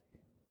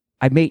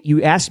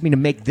 You asked me to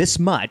make this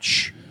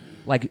much.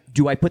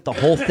 Do I put the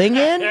whole thing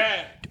in?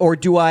 Or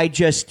do I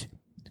just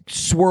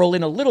swirl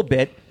in a little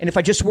bit? And if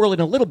I just swirl in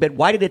a little bit,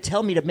 why did it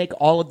tell me to make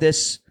all of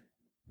this?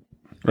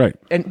 Right.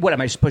 And what,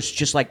 am I supposed to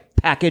just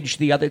package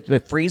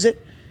freeze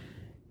it?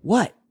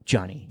 What,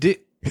 Johnny? Did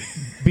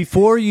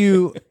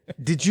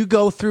you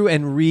go through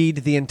and read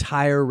the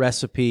entire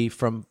recipe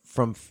from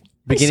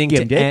beginning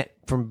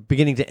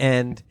to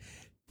end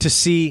to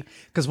see?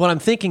 Because what I'm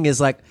thinking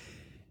is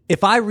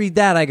if I read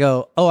that, I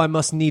go, oh, I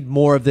must need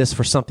more of this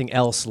for something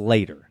else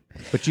later.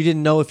 But you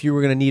didn't know if you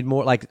were going to need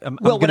more. I'm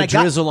going to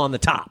drizzle on the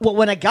top. Well,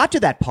 when I got to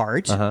that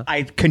part,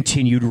 I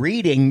continued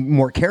reading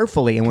more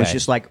carefully and was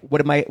just like, what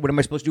am I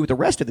supposed to do with the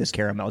rest of this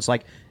caramel? It's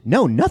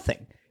no,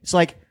 nothing. It's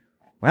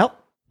well,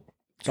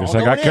 it's all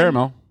I got in.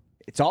 caramel.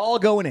 It's all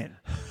going in.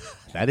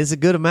 That is a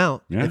good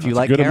amount if you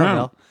like good caramel.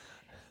 Amount.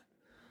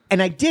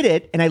 And I did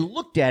it, and I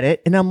looked at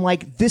it, and I'm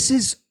like, this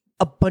is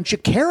a bunch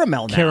of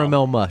caramel now.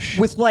 Caramel mush.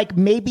 With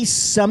maybe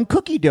some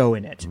cookie dough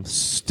in it.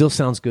 Still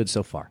sounds good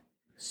so far.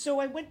 So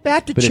I went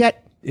back to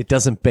Chat. It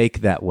doesn't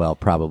bake that well,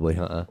 probably,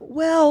 huh?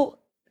 Well,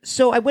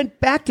 so I went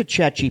back to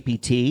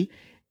ChatGPT,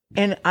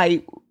 and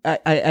I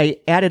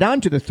added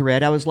on to the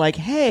thread. I was like,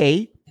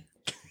 hey.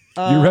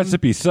 Your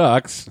recipe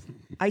sucks.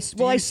 I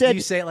said. Do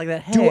you say it like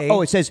that? Hey.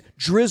 It says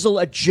drizzle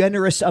a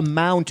generous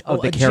amount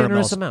of the caramel. A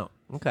generous amount.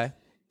 Okay.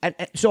 And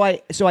so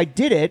I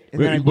did it,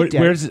 and then I looked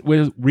at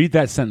it. Read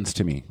that sentence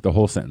to me. The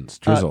whole sentence.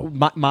 Drizzle.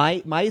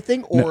 My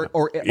thing, or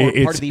part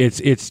of the.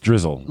 It's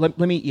drizzle. Let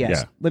me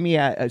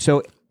add.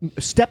 So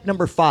step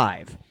number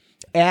 5: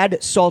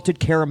 add salted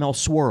caramel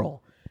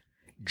swirl.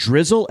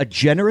 Drizzle a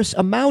generous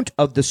amount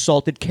of the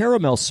salted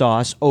caramel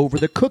sauce over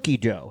the cookie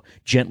dough.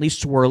 Gently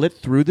swirl it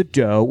through the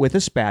dough with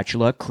a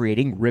spatula,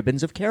 creating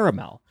ribbons of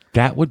caramel.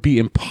 That would be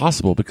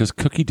impossible because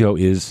cookie dough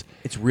is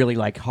It's really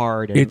like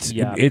hard. And,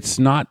 it's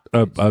not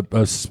a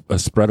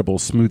spreadable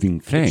smoothing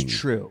thing. It's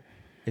true.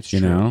 It's You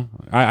true. know,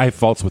 I have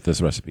faults with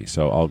this recipe,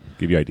 so I'll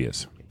give you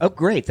ideas. Oh,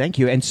 great. Thank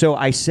you. And so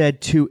I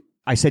said to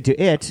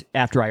it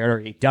after I had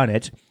already done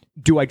it,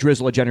 do I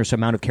drizzle a generous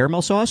amount of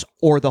caramel sauce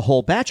or the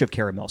whole batch of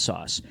caramel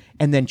sauce?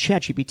 And then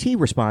ChatGPT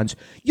responds,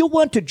 you'll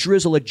want to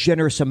drizzle a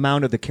generous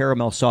amount of the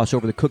caramel sauce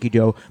over the cookie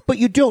dough, but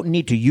you don't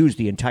need to use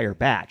the entire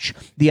batch.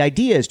 The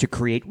idea is to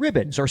create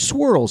ribbons or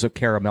swirls of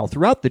caramel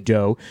throughout the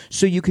dough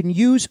so you can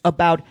use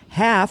about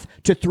half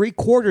to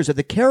 3/4 of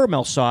the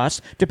caramel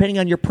sauce, depending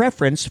on your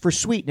preference for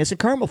sweetness and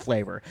caramel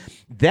flavor.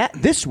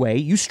 This way,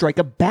 you strike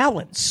a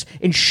balance,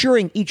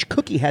 ensuring each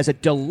cookie has a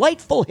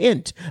delightful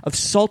hint of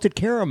salted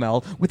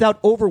caramel without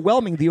overwhelming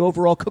the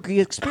overall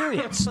cookie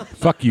experience.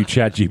 Fuck you,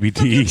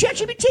 ChatGPT.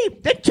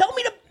 ChatGPT, then tell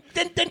me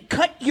to then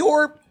cut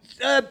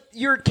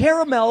your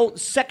caramel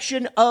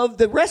section of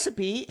the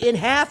recipe in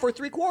half or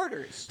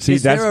 3/4. See,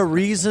 Is there a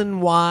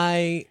reason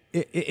why?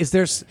 Is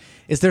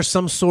there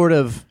some sort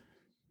of?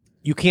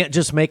 You can't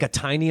just make a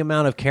tiny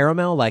amount of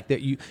caramel like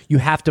that. You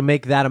have to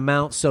make that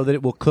amount so that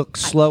it will cook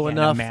slow can't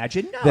enough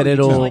imagine. No, that you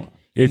just it'll. like-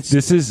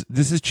 This is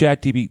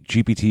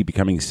ChatGPT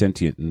becoming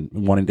sentient and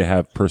wanting to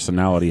have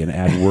personality and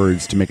add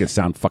words to make it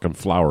sound fucking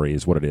flowery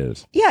is what it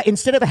is. Yeah,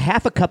 instead of a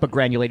half a cup of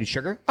granulated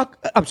sugar,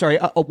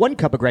 a 1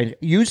 cup of granulated,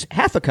 use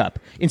half a cup.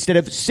 Instead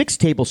of 6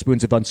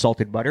 tablespoons of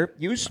unsalted butter,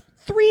 use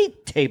 3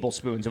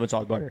 tablespoons of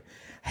unsalted butter.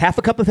 Half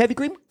a cup of heavy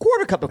cream,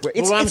 1/4 cup of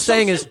cream. What I'm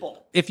saying is,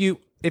 if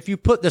you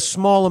put the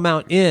small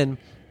amount in,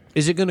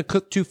 is it going to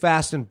cook too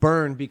fast and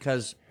burn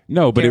because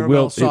No, but it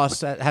caramel will. sauce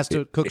has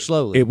to cook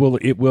slowly? It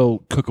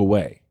will cook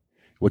away.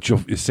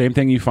 Same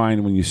thing you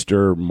find when you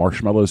stir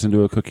marshmallows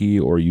into a cookie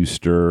or you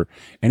stir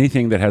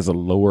anything that has a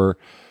lower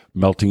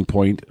melting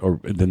point or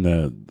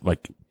than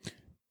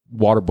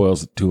water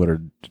boils at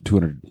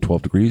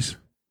 212 degrees.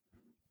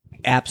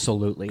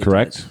 Absolutely. it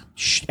Correct?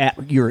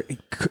 does.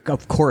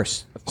 Of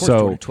course.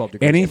 So 12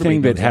 degrees. anything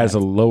Everybody that knows has a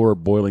lower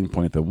boiling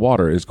point than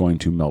water is going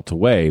to melt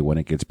away when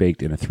it gets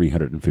baked in a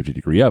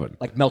 350-degree oven.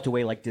 like melt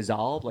away, like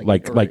dissolve, or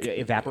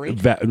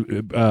evaporate.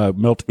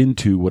 Melt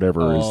into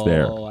whatever is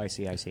there. Oh, I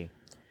see.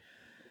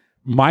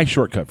 My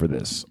shortcut for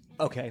this,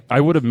 Okay,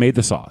 I would have made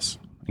the sauce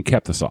and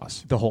kept the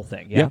sauce. the whole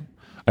thing. Yeah.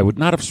 I would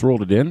not have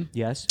swirled it in.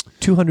 Yes.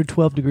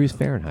 212 degrees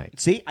Fahrenheit.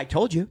 See, I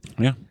told you.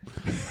 Yeah.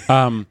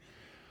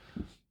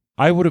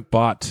 I would have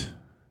bought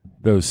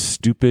those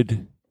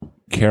stupid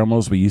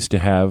caramels we used to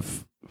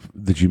have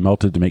that you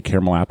melted to make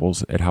caramel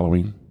apples at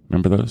Halloween.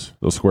 Remember those?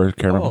 Those square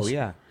caramels? Oh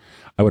yeah.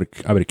 I would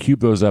have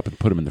cubed those up and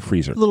put them in the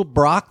freezer. Little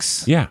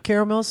Brock's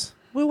caramels.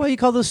 Well, why do you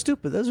call those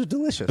stupid? Those are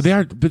delicious. They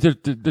are, but they're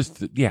just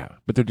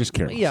but they're just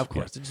caramels. Yeah, of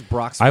course. They're just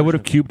Brock's. I would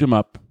have cubed them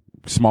up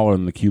smaller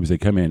than the cubes they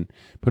come in,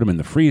 put them in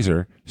the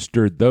freezer,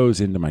 stirred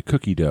those into my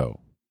cookie dough.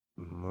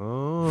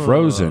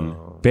 Frozen,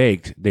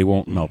 baked, they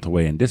won't melt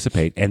away and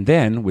dissipate. And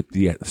then with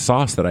the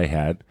sauce that I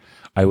had,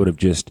 I would have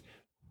just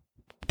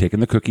taken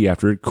the cookie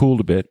after it cooled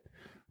a bit,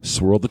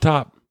 swirled the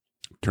top,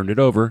 turned it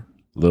over,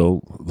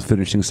 little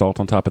finishing salt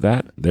on top of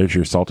that. There's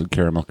your salted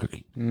caramel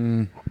cookie.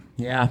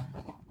 Yeah.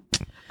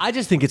 I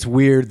just think it's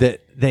weird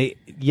that they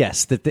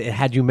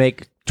had you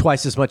make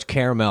twice as much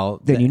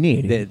caramel Than you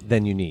need.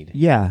 than you need.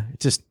 Yeah. It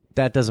just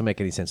that doesn't make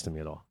any sense to me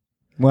at all.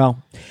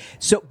 Well,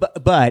 so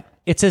but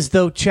It's as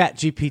though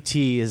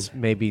ChatGPT is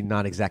maybe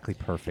not exactly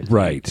perfect.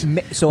 Right.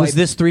 so Was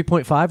this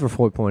 3.5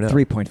 or 4.0?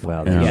 3.5.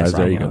 Well, Yeah, Yes,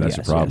 there you go. yes, That's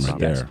yes, the problem yes,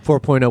 right yes. there.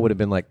 4.0 would have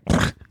been like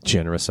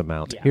generous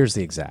amount. Here's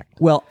the exact.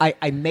 Well,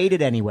 I made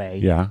it anyway.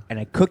 Yeah. And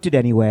I cooked it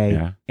anyway.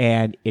 Yeah.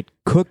 And it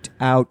cooked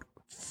out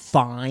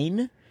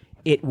fine.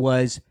 It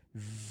was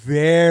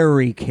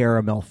very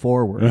caramel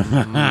forward.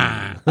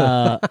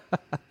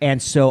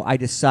 And so I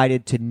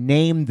decided to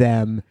name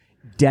them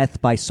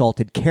Death by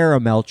Salted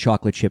Caramel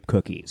Chocolate Chip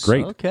Cookies.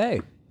 Great. Okay.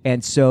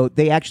 And so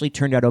they actually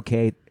turned out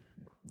okay.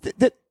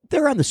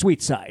 They're on the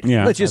sweet side.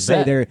 Yeah. Let's just I say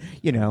bet.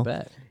 they're,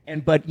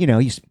 bet. but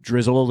you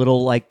drizzle a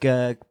little like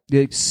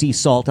sea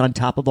salt on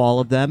top of all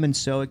of them, and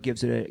so it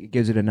gives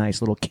it a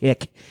nice little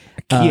kick.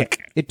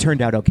 It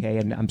turned out okay,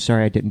 and I'm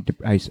sorry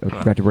I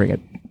forgot to bring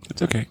it.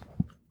 It's okay.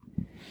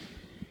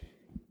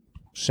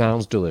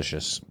 Sounds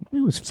delicious. It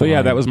was So yeah,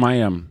 fine. that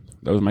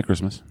was my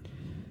Christmas.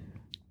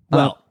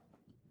 Well,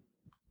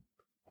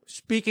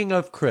 speaking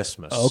of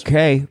Christmas,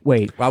 okay.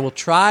 Wait, I will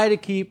try to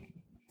keep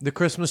the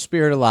Christmas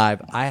spirit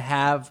alive. I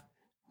have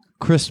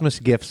Christmas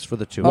gifts for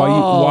the two.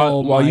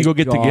 While my you go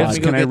get the God. gifts, Let me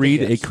go can I get the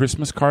read a gifts.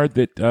 Christmas card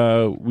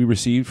that we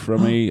received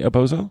from a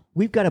bozo?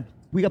 we got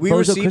we Bozo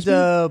received Christmas?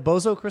 a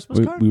Bozo Christmas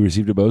card. We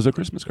received a bozo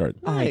Christmas card.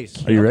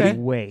 Nice. Are you ready?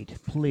 Wait,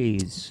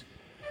 please.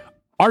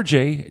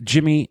 RJ,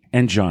 Jimmy,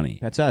 and Johnny.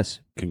 That's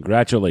us.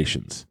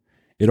 Congratulations.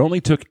 It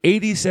only took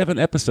 87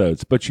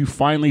 episodes, but you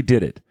finally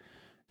did it.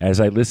 As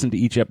I listen to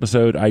each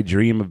episode, I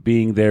dream of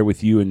being there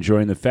with you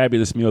enjoying the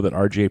fabulous meal that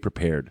RJ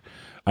prepared.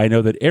 I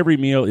know that every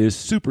meal is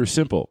super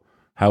simple.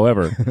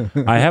 However,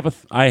 I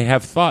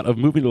have thought of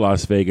moving to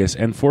Las Vegas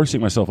and forcing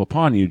myself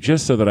upon you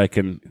just so that I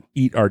can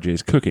eat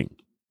RJ's cooking.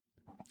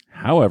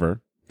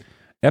 However,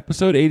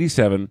 episode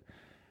 87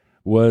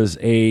 was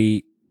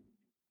a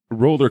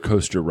roller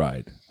coaster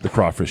ride. The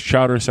crawfish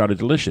chowder sounded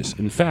delicious.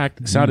 In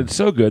fact, it sounded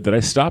so good that I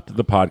stopped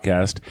the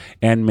podcast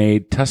and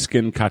made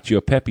Tuscan cacio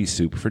e pepe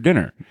soup for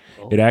dinner.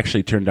 It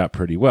actually turned out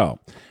pretty well.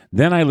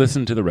 Then I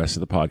listened to the rest of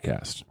the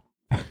podcast.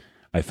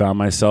 I found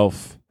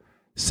myself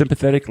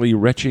sympathetically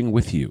retching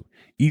with you.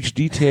 Each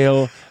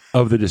detail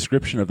of the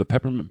description of the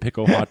peppermint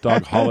pickle hot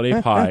dog holiday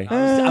pie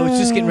I was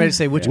just getting ready to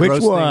say which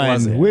gross thing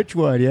was it? Which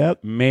one?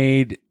 Yep.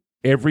 made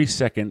every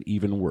second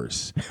even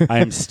worse. I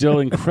am still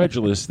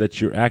incredulous that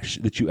you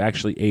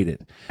actually ate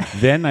it.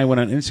 Then I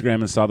went on Instagram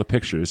and saw the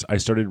pictures. I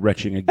started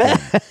retching again.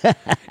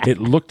 It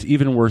looked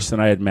even worse than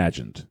I had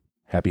imagined.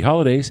 Happy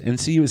holidays and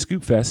see you at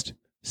Scoop Fest,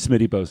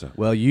 Smitty Bozo.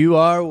 Well, you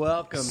are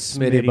welcome,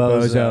 Smitty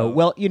Bozo.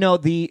 Well,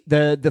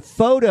 the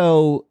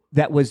photo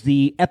that was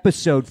the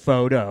episode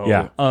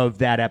photo of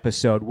that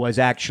episode was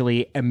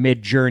actually a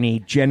Mid-Journey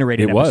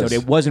generated episode.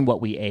 It wasn't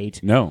what we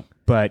ate. No.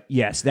 But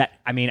yes,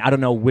 I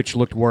don't know which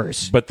looked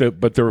worse. But there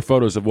were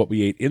photos of what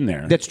we ate in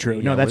there. That's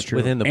true. No, that's true.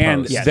 Within the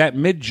And post. that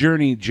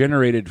Mid-Journey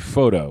generated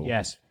photo,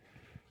 Yes.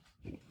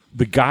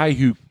 the guy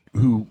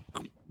who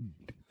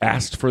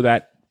asked for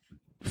that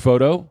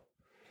photo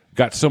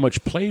got so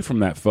much play from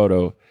that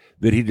photo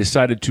that he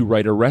decided to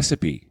write a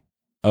recipe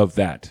of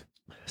that.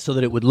 So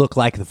that it would look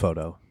like the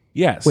photo.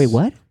 Yes. Wait,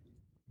 what?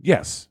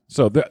 Yes.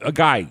 So a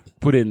guy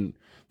put in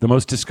the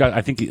most disgust.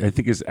 I think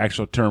his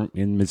actual term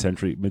in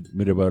mid-century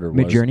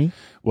Mid-Journey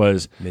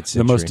was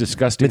the most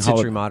disgusting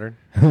Mid-century modern.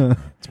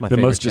 It's my the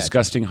favorite most chat.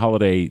 disgusting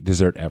holiday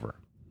dessert ever.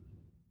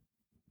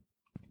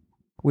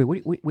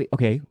 Wait.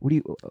 Okay. What do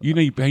you? You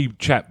know, you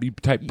type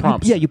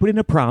prompts. Yeah, you put in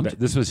a prompt.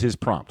 This was his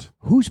prompt.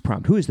 Whose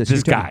prompt? Who is this?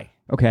 This You're talking- guy.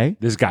 Okay.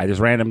 This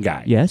random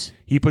guy. Yes.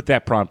 He put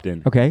that prompt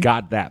in. Okay.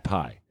 Got that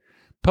pie.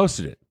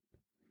 Posted it.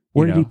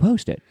 Where did he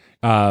post it?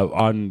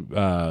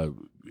 On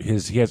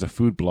he has a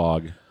food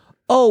blog.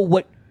 Oh,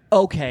 what?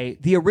 Okay,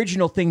 the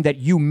original thing that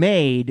you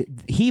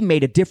made, he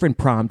made a different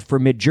prompt for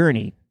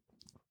Mid-Journey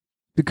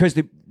because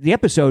the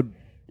episode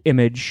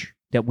image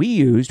that we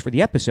used for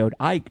the episode,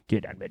 I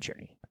did on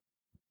Mid-Journey.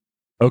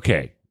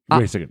 Okay.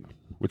 Wait a second.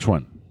 Which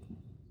one?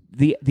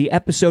 The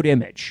episode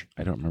image.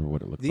 I don't remember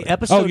what it looked The like.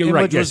 episode you're image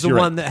right. was Yes, the you're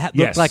one right. that looked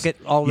Yes. like it.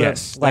 All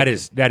yes, the, like,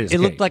 that is. It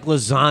looked like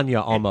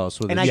lasagna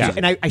almost. With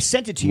I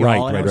sent it to you Right,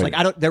 all, and I right, was right.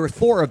 like, there were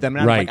 4 of them,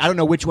 and I was Right. like, I don't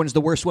know which one's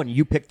the worst one.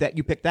 You picked that.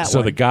 You picked that So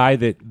one. the guy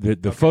that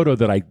the photo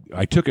that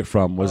I took it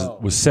from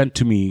was sent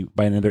to me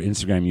by another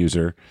Instagram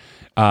user.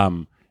 Not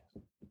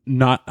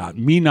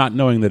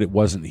knowing that it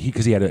wasn't he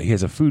because he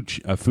has a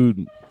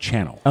food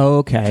channel. Oh,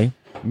 okay.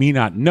 Me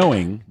not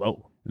knowing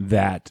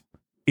that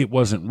it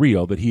wasn't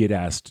real, that he had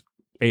asked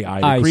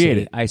AI to create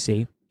it. I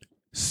see.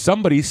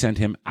 Somebody sent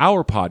him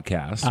our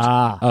podcast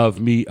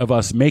of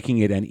us making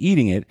it and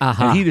eating it,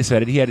 and he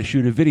decided he had to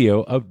shoot a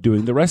video of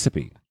doing the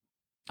recipe.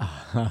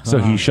 So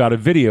he shot a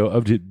video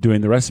of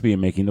doing the recipe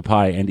and making the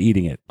pie and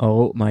eating it.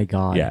 Oh my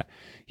God. Yeah,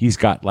 he's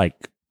got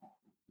like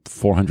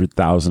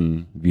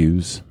 400,000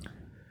 views.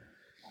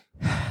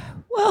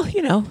 Well,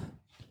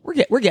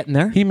 we're getting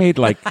there. He made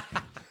like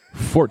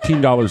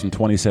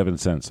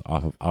 $14.27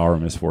 off of our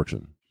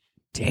misfortune.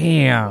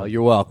 Damn. Well,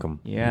 you're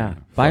welcome. Yeah.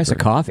 Buy us a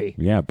coffee.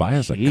 Yeah, buy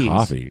us a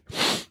coffee.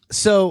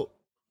 So,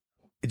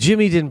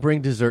 Jimmy didn't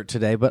bring dessert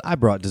today, but I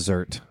brought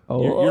dessert.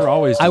 You're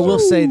always. I will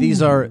say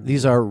these are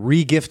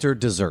regifter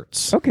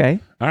desserts. Okay.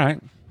 All right.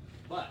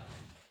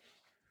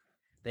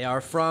 They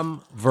are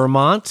from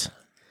Vermont.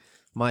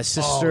 My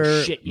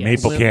sister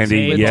Maple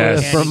candy, went to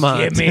yes.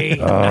 Vermont.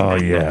 Oh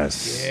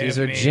yes. These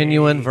are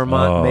genuine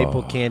Vermont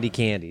maple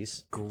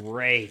candies.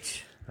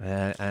 Great.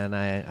 And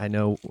I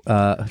know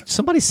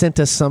somebody sent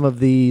us some of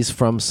these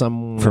from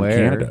somewhere. From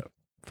Canada.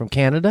 From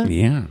Canada?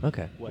 Yeah.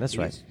 Okay, that's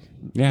right.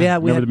 Yeah.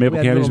 we Remember had, the maple we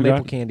had candies little we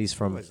maple got? candies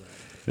from.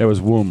 That was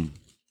Womb.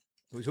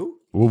 Who's who?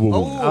 Womb.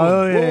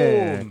 Oh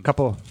yeah,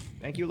 couple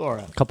Thank you,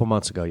 Laura.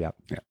 months ago. Yeah.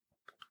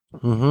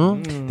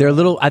 Mm-hmm. They're a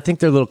little. I think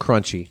they're a little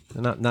crunchy.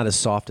 They're not as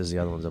soft as the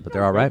other ones, but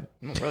they're all right.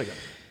 Really good.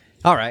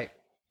 All right.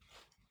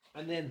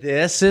 And then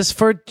this is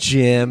for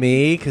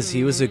Jimmy because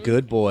he was a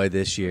good boy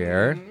this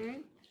year.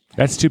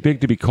 That's too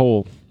big to be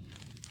coal.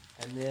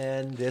 And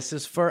then this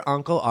is for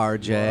Uncle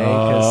RJ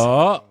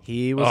because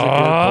he was a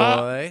good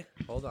boy.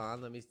 Hold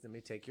on, let me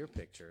take your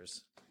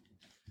pictures.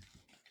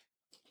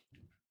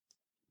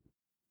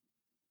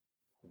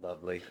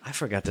 Lovely. I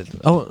forgot to.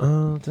 Did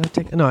I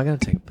take? No, I gotta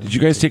take. Did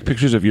you guys take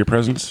pictures of your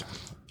presents?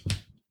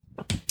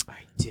 I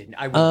didn't.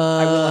 I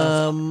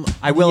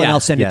will, and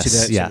I'll send it to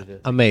the. Yeah,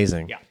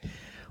 amazing. Yeah.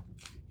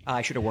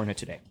 I should have worn it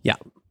today. Yeah.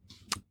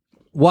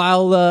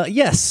 While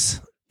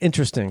yes,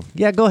 interesting.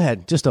 Yeah, go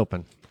ahead. Just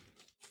open.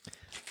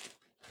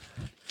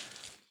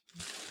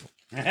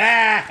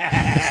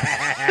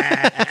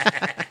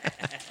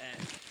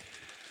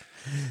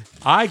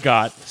 I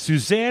got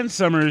Suzanne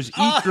Summers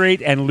Eat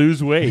Great and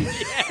Lose Weight.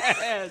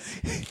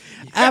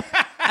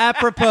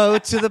 apropos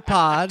to the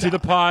pod.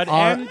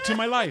 And to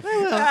my life.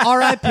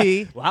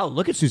 R.I.P. Wow,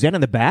 look at Suzanne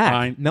on the back.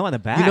 Fine. No, on the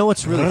back. You know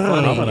what's really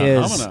funny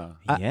is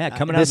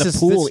coming out of the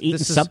pool eating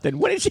something.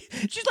 What is she?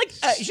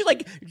 She's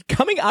like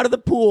coming out of the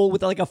pool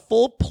with like a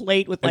full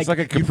plate with It's like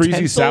a caprese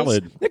utensils.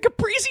 salad. A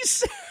caprese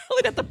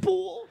salad at the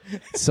pool.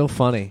 so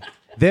funny.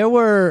 There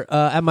were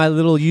at my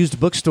little used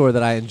bookstore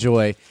that I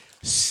enjoy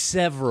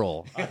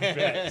several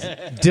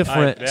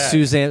different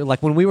Suzanne.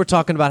 Like when we were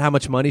talking about how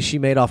much money she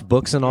made off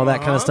books and all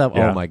that kind of stuff.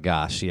 Yeah. Oh my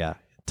gosh, yeah,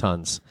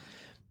 tons.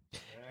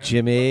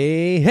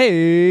 Jimmy,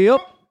 hey,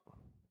 up.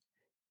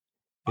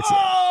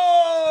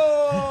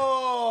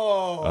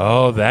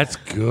 Oh, that's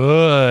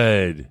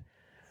good.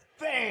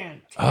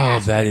 Fantastic. Oh,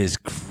 that is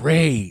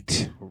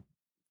great.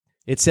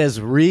 It says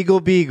Regal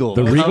Beagle.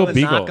 The Regal Come and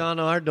Beagle. knock on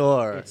our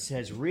door. It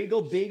says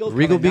Regal Beagle.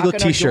 Regal coming Beagle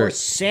knocking on our door, t-shirt.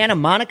 Santa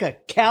Monica,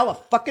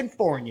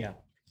 California.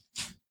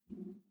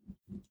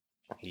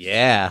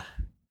 Yeah.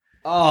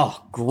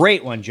 Oh,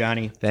 great one,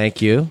 Johnny.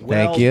 Thank you.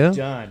 Well Thank you.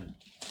 done.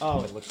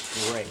 Oh, it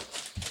looks great.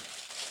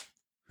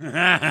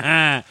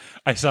 I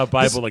saw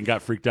Bible and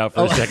got freaked out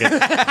for a second.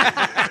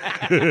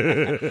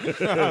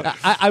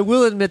 I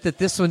will admit that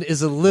this one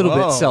is a little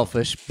bit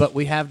selfish, but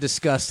we have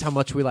discussed how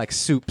much we like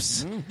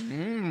soups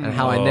and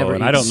how I never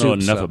eat I don't know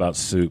soups, enough so- about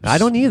soups. I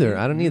don't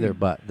either,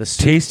 but the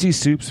soup. Tasty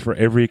soups for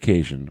every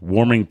occasion.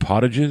 Warming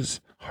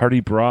pottages, hearty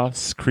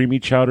broths, creamy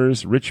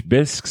chowders, rich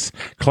bisques,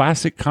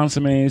 classic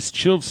consommes,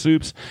 chilled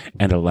soups,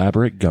 and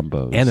elaborate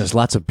gumbos. And there's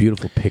lots of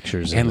beautiful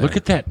pictures. And look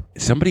at that.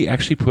 Somebody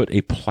actually put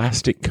a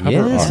plastic cover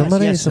Yeah, on it.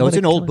 somebody- Yes, no, it's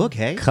an old book,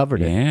 hey?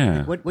 covered it.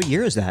 Yeah. What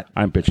year is that?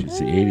 I'm betting it's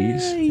the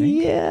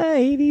 80s. Yeah,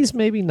 80s,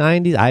 maybe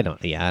 90s. I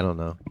don't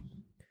know.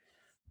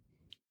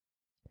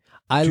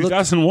 I looked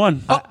 2001.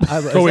 is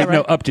Oh, wait, that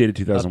no, right? updated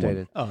 2001.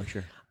 Updated. Oh,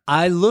 sure.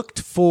 I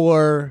looked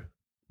for.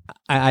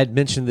 I'd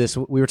mentioned this.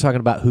 We were talking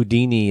about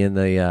Houdini in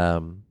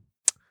the.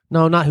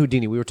 No, not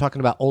Houdini. We were talking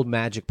about old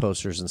magic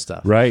posters and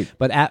stuff. Right.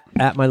 But at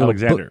my little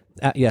Alexander.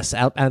 at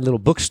a little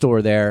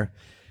bookstore there,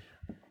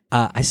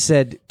 I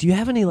said, "Do you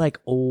have any like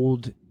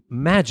old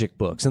magic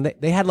books?" And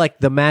they had like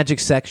the magic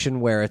section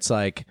where it's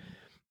like.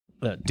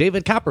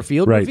 David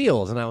Copperfield Right.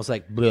 reveals, and I was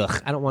like,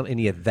 "Blech, I don't want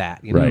any of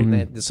that." You know, Right. and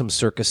there's some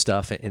circus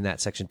stuff in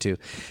that section too.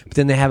 But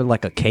then they have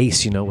like a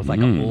case, you know, with like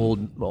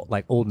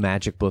old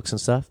magic books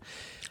and stuff.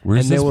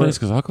 Where's And this there were- place?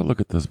 Because I'll go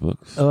look at those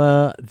books.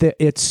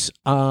 It's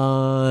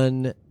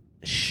on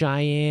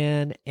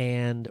Cheyenne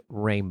and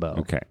Rainbow.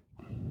 Okay.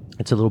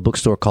 It's a little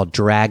bookstore called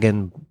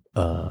Dragon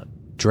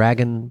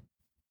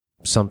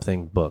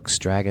something books.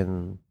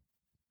 Dragon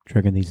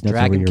Dragging these nuts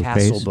over your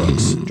Castle face.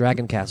 books.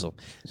 Dragon Castle.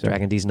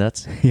 Dragon these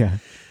nuts. Yeah.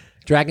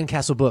 Dragon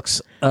Castle Books.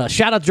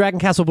 Shout out Dragon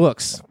Castle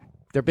Books.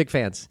 They're big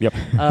fans. Yep.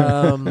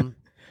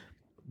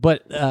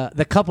 But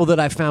the couple that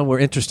I found were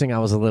interesting. I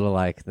was a little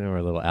like, they were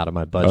a little out of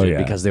my budget Oh, yeah.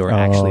 because they were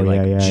actually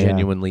like yeah.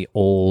 genuinely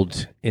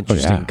old,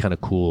 interesting, yeah. kind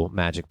of cool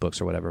magic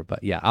books or whatever.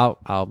 But yeah,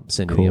 I'll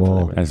send you the info. Cool.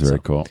 and everything. That's very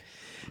cool.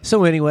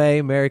 So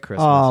anyway, Merry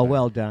Christmas. Oh,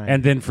 well done.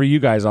 And then for you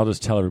guys, I'll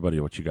just tell everybody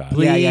what you got.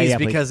 Please, yeah,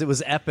 please. because it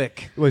was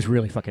epic. it was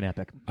really fucking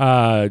epic.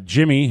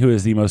 Jimmy, who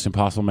is the most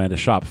impossible man to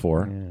shop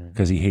for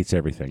because he hates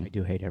everything. I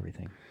do hate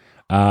everything.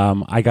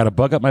 I got a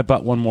bug up my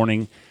butt one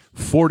morning,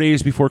 4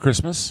 days before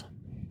Christmas,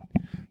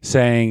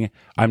 saying,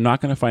 I'm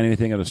not going to find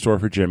anything at the store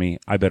for Jimmy.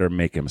 I better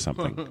make him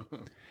something.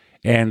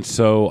 And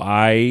so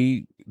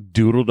I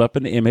doodled up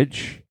an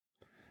image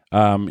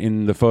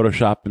in the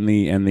Photoshop and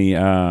the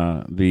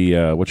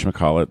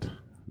whatchamacallit,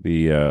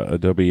 the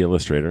Adobe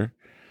Illustrator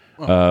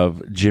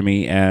of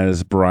Jimmy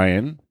as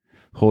Brian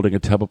holding a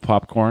tub of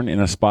popcorn in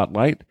a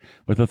spotlight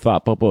with a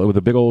thought bubble, with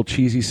a big old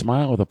cheesy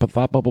smile, with a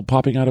thought bubble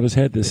popping out of his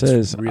head that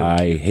says,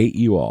 I hate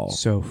you all.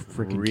 So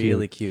freaking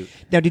Really cute.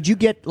 Now, did you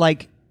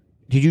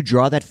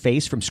draw that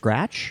face from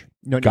scratch?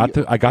 No, I got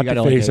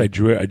the face. I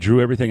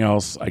drew everything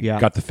else. I Yeah.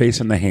 got the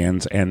face and the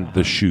hands and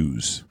the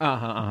shoes.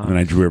 And then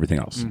I drew everything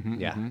else.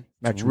 Yeah.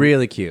 That's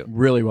really cute.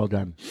 really well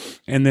done.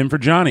 And then for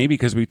Johnny,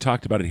 because we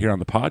talked about it here on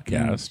the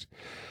podcast,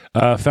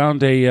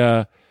 found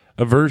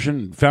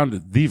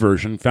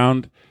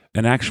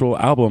an actual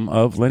album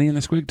of Lenny and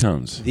the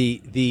Squigtones.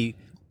 The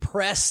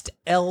pressed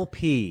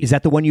LP. Is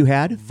that the one you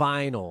had?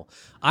 vinyl?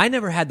 I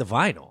never had the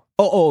vinyl.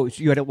 Oh,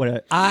 so you had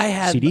I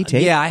had CD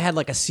tape? Yeah, I had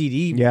like a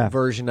CD Yeah.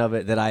 version of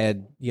it that I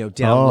had, I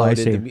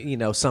downloaded.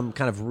 see. Some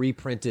kind of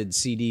reprinted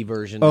CD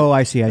version. Oh,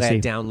 I see, I that see.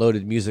 had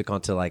downloaded music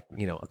onto like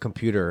a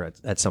computer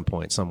at some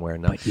point somewhere.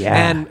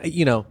 yeah.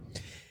 And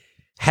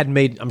had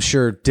made, I'm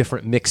sure,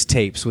 different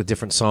mixtapes with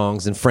different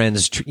songs, and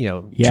friends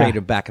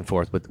traded back and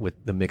forth with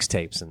the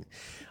mixtapes, and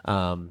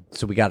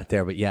so we got it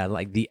there. But yeah,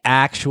 like the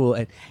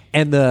actual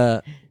and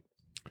the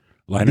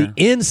Liner. the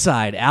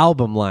inside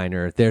album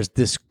liner. There's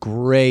this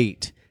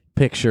great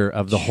picture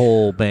of the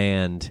whole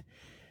band.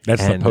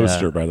 That's and, the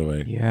poster, by the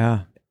way.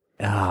 Yeah.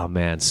 Oh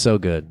man, so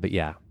good. But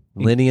yeah,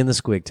 Lenny and the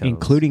Squigtones,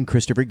 Including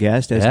Christopher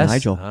Guest as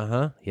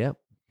Nigel. Yep.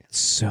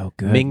 So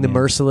good. Ming the man.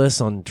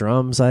 Merciless on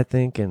drums, I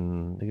think,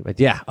 and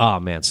yeah. Oh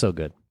man, so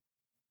good.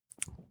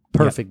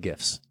 Perfect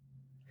gifts.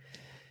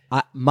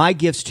 My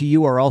gifts to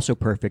you are also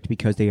perfect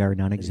because they are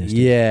non-existent.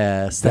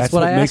 Yes, that's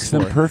what I makes asked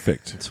them for.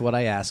 perfect. That's what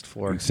I asked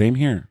for. Same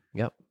here.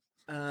 Yep.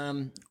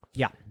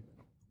 Yeah.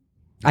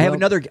 I have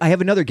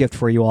another gift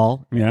for you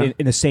all. Yeah.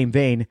 In the same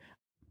vein.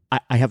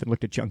 I haven't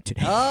looked at junk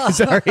today. Oh,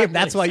 sorry.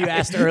 That's why you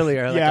asked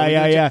earlier. Like,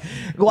 Yeah.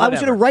 Well, I was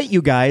Whatever. going to write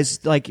you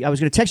guys. Like, I was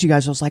going to text you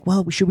guys. I was like,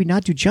 well, should we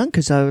not do junk?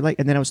 Because and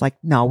then I was like,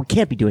 no, we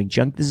can't be doing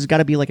junk. This has got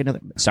to be like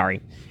another.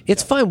 Sorry.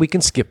 It's fine. We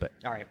can skip it.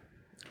 All right.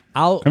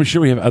 I'm sure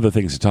we have other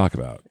things to talk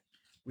about.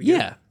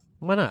 Yeah.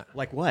 Why not?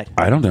 Like what?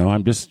 I don't know.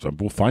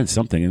 We'll find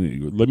something.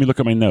 And let me look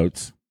at my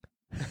notes.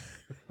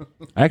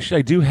 Actually,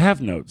 I do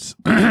have notes,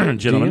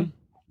 gentlemen.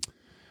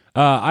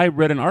 I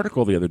read an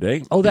article the other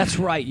day. Oh, that's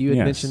right. You had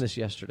Yes. mentioned this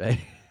yesterday.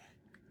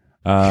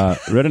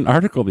 Read an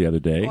article the other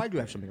day I do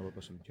have something I would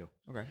listen to.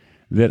 Okay.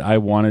 that I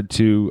wanted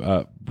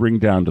to bring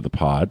down to the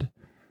pod.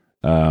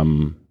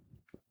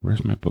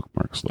 Where's my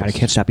bookmarks list? I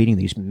can't stop eating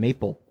these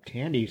maple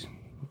candies.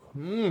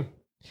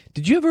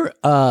 Did you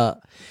ever,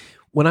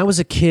 when I was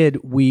a kid,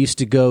 we used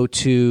to go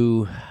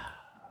to,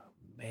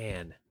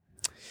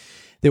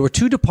 there were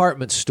 2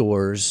 department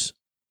stores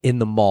in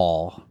the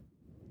mall,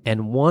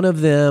 and one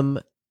of them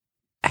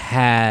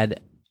had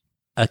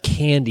a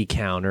candy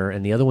counter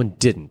and the other one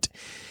didn't.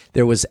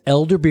 There was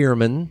Elder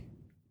Beerman.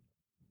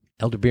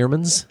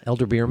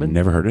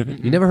 Never heard of it.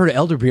 You never heard of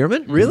Elder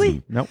Beerman?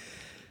 Really? Nope.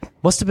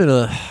 Must have been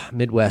a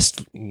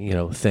Midwest,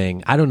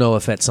 thing. I don't know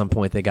if at some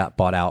point they got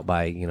bought out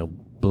by,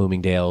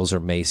 Bloomingdale's or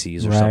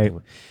Macy's or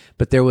something.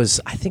 But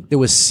I think there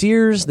was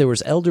Sears, there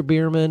was Elder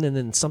Beerman, and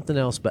then something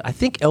else. But I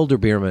think Elder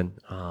Beerman.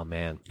 Oh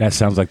man, That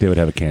sounds like they would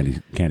have a candy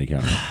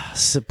counter.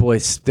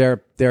 boys,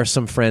 there are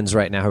some friends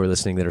right now who are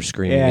listening that are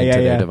screaming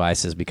into their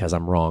devices because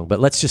I'm wrong. But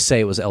let's just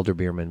say it was Elder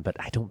Beerman, but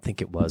I don't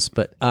think it was.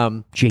 But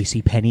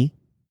J.C. Penney.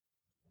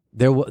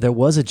 there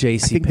was a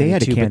J.C. I think Penney they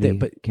had a too, candy.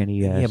 but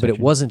But but it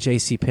wasn't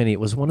J.C. Penney. It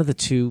was one of the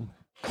 2.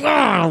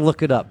 I'll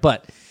look it up.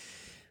 But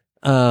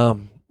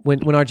when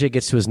RJ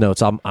gets to his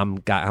notes, I'm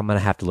gonna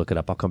have to look it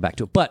up. I'll come back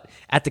to it. But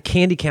at the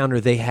candy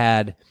counter, they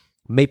had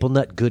maple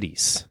nut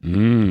goodies.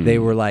 They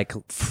were like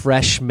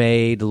fresh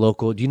made,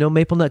 local. Do you know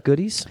maple nut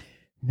goodies?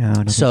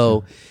 No.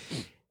 So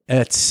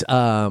it's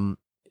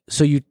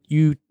so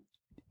you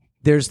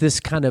there's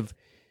this kind of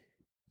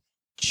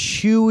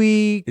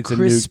chewy,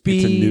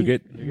 crispy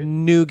it's a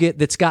nougat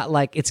that's got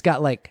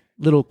like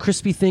little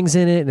crispy things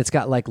in it, and it's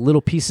got like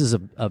little pieces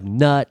of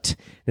nut.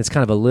 It's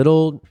kind of a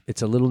little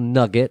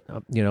nugget,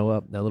 a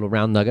little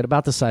round nugget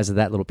about the size of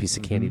that little piece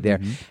of candy there.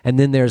 And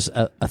then there's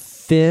a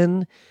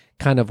thin,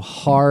 kind of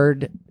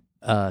hard,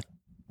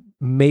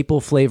 maple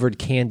flavored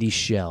candy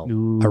shell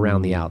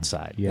around the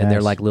outside, and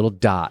they're like little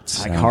dots.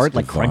 Like hard,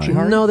 like crunchy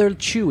hard? No, they're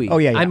chewy. Oh,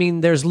 yeah. I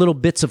mean, there's little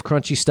bits of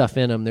crunchy stuff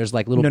in them. There's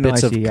like little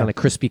bits of kind of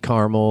crispy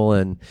caramel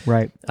and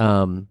Right.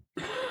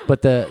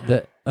 but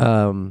the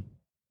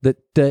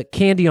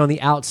candy on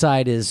the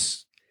outside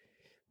is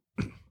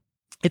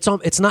it's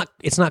not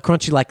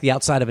crunchy like the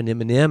outside of an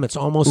M&M. It's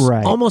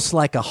almost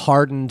like a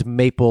hardened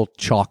maple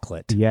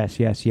chocolate. Yes.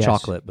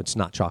 Chocolate, but it's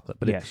not chocolate.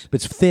 But Yes.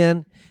 it's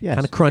thin, Yes.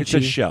 kind of crunchy. It's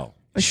a shell.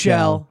 A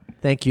shell.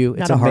 Thank you. Not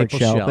It's a hard maple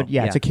shell, but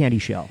it's a candy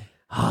shell.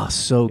 Oh,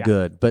 so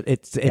good. But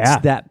it's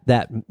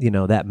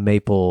that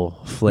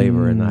maple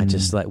flavor, and I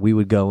just we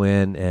would go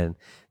in, and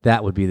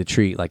that would be the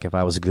treat. Like if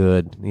I was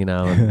good,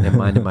 and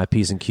minded my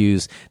P's and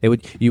Q's, they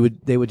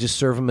would just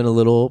serve them in a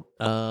little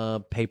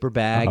paper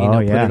bag,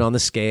 put it on the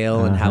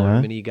scale, and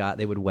however many you got,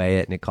 they would weigh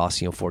it, and it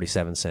costs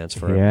 47 cents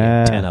for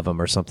 10 of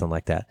them or something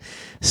like that.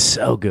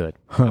 So good.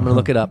 I'm gonna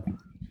look it up.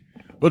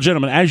 Well,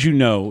 gentlemen, as you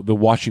know, the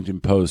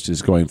Washington Post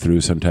is going through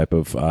some type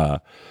of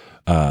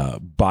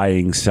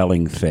buying,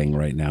 selling thing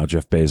right now.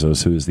 Jeff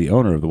Bezos, who is the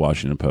owner of the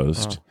Washington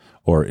Post,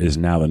 or is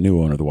now the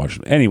new owner of the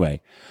Washington. Anyway,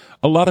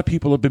 a lot of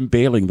people have been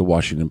bailing the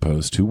Washington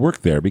Post who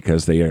work there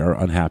because they are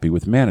unhappy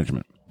with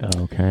management.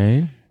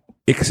 Okay.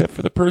 Except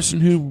for the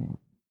person who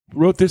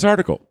wrote this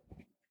article.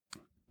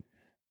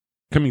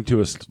 Coming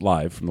to us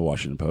live from the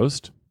Washington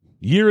Post.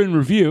 Year in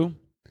review.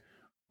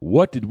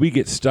 What did we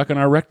get stuck in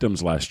our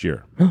rectums last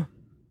year?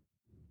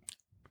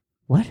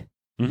 What?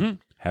 Mm-hmm.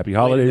 Happy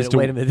holidays.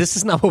 Wait a minute. This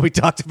is not what we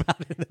talked about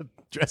in the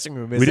dressing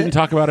room, is We it? didn't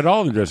talk about it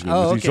all in the dressing room.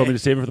 Oh, You told me to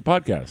save it for the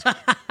podcast.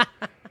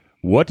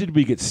 What did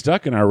we get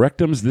stuck in our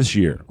rectums this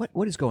year?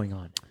 What is going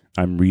on?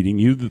 I'm reading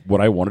you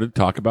what I wanted to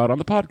talk about on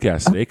the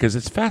podcast today because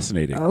it's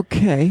fascinating.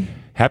 Okay.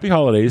 Happy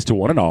holidays to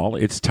one and all.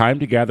 It's time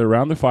to gather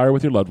around the fire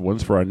with your loved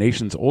ones for our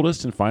nation's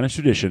oldest and finest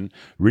tradition,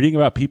 reading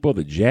about people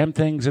that jammed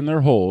things in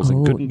their holes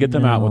and couldn't get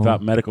them out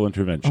without medical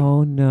intervention.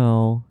 Oh,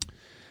 no.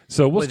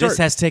 So we'll start. This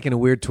has taken a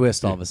weird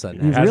twist all of a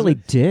sudden. It really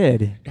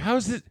did. How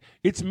is this?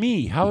 It's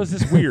me. How is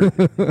this weird?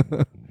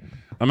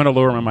 I'm going to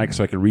lower my mic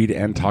so I can read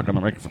and talk on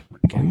the microphone.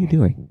 What are you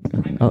doing?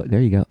 Oh, there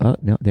you go. Oh,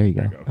 no, there you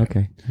go.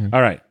 Okay.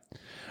 All right.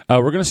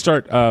 We're going to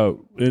start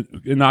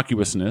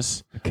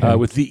innocuousness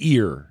with the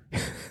ear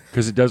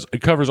because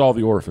it covers all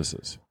the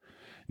orifices.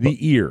 The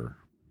ear.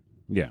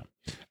 Yeah.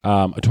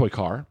 A toy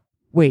car.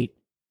 Wait.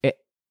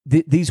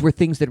 These were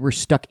things that were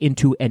stuck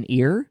into an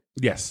ear?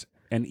 Yes.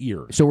 An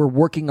ear. So we're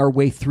working our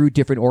way through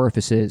different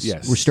orifices.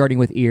 Yes. We're starting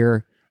with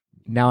ear.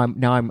 Now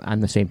I'm on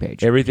the same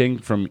page. Everything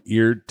from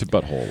ear to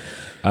butthole.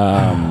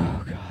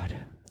 Oh God.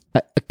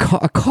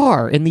 A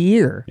car in the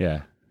ear.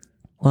 Yeah.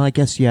 Well, I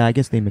guess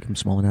they make them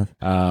small enough.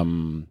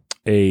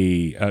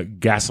 A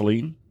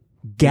gasoline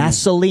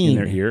Gasoline in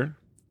their ear.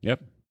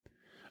 Yep.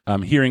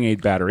 Hearing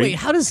aid battery. Wait,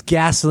 how does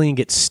gasoline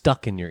get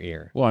stuck in your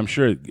ear? Well, I'm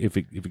sure if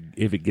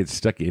it gets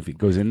stuck, if it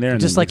goes in there, and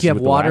Just then like you have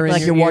with the water wax-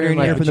 in Like your your water ear, in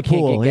your ear from but the you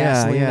can't pool. get Yeah,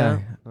 gasoline yeah.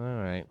 out? All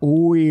right.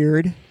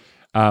 Weird.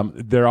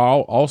 They're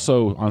all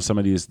also on some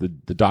of these the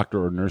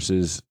doctor or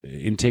nurse's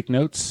intake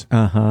notes.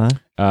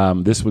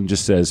 This one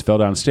just says fell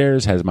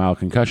downstairs, has mild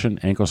concussion,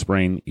 ankle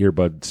sprain,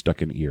 earbud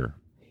stuck in ear.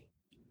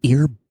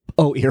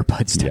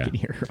 Earbuds stuck in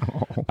ear.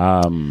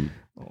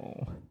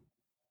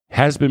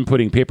 Has been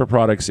putting paper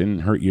products in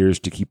her ears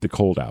to keep the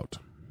cold out.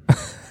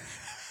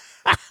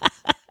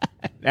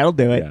 That'll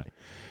do it. Yeah.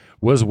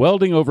 Was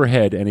welding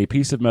overhead and a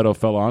piece of metal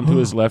fell onto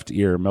his left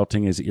ear,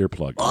 melting his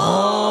earplug.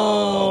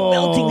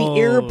 Melting the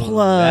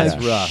earplug.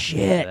 That's rough.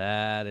 Shit.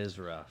 That is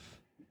rough.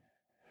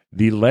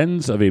 The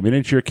lens of a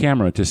miniature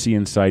camera to see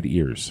inside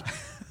ears.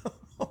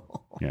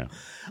 Yeah.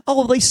 Oh,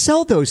 well, they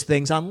sell those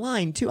things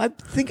online too. I've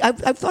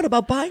thought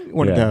about buying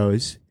one of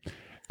those.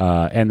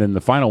 And then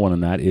the final one on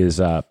that is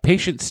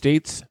patient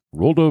states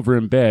rolled over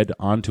in bed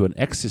onto an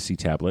ecstasy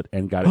tablet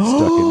and got it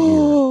stuck in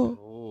ear.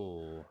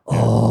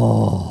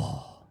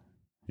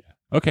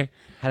 Okay.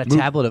 Had a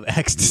tablet of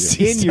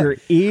ecstasy In your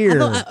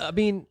ear. I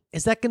mean,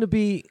 is that going to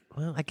be?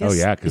 Well, I guess. Oh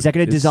yeah. Is that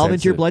going to dissolve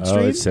into your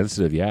bloodstream? Oh, it's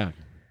sensitive. Yeah.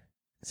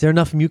 Is there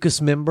enough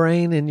mucous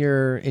membrane in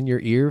your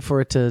ear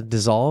for it to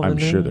dissolve? I'm in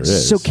sure there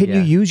is. So can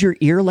you use your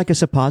ear like a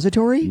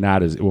suppository?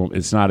 Not as well.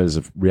 It's not as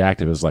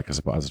reactive as like a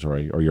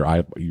suppository or your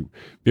eye.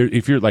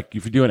 If you're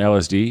doing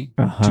LSD,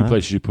 two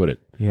places you put it.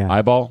 Yeah.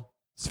 Eyeball,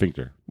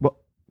 sphincter. Well,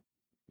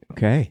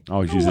 okay.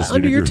 Always use this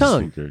under your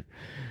tongue. Sphincter.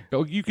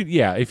 Oh, you could.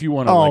 Yeah, if you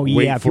want to. Oh,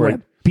 wait yeah. If for you it.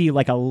 want to be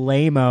like a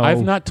lame-o.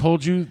 I've not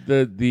told you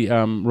the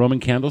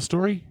Roman candle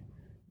story.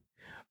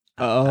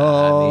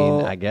 I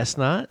mean, I guess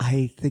not.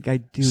 I think I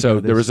do. So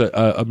know this. there was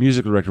a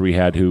musical director we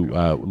had who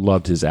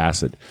loved his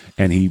acid,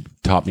 and he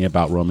taught me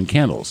about Roman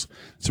candles.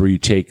 It's where you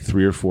take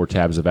 3 or 4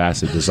 tabs of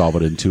acid, dissolve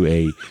it into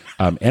a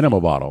enema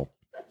bottle,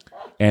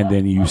 and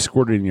then you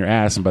squirt it in your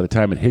ass. And by the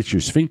time it hits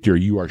your sphincter,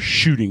 you are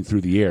shooting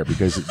through the air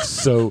because it's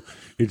so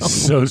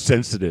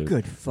sensitive.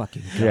 Good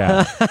fucking God.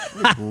 Yeah,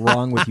 What's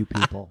wrong with you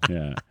people?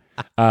 yeah.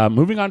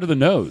 Moving on to the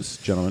nose,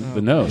 gentlemen.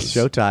 The nose.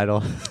 Show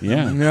title.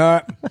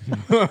 Yeah.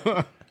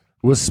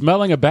 Was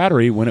smelling a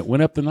battery when it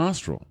went up the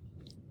nostril.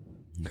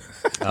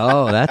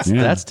 Oh,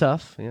 that's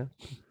tough. Yeah.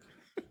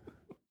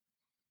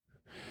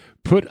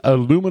 Put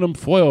aluminum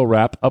foil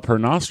wrap up her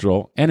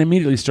nostril and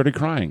immediately started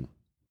crying.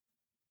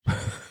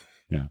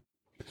 Yeah.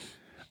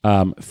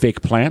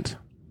 Fake plant.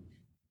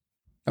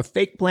 A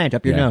fake plant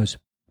up your Yeah. nose.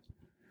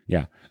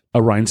 Yeah.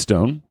 A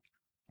rhinestone.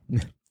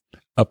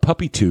 A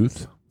puppy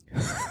tooth.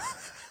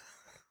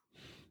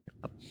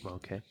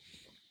 Okay.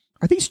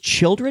 Are these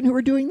children who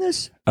are doing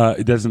this?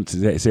 It doesn't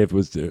say if it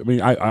was. I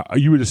mean, I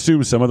you would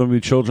assume some of them would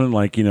be children,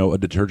 like a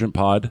detergent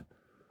pod.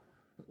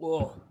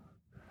 Whoa.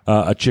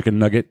 A chicken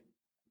nugget.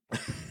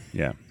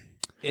 Yeah.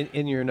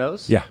 In your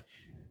nose? Yeah.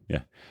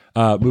 Yeah.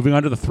 Moving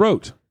on to the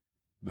throat.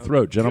 The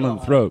throat, gentlemen,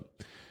 the throat.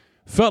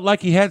 Felt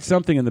like he had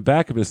something in the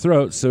back of his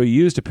throat, so he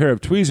used a pair of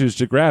tweezers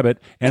to grab it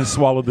and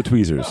swallowed the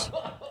tweezers.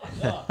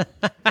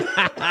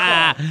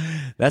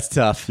 That's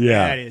tough.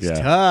 Yeah. That is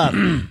tough.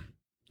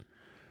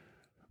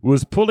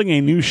 Was pulling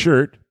a new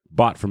shirt,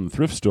 bought from the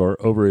thrift store,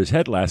 over his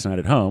head last night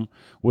at home,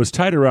 was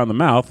tied around the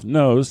mouth,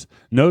 nose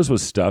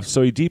was stuffed,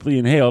 so he deeply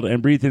inhaled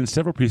and breathed in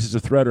several pieces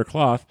of thread or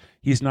cloth.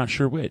 He's not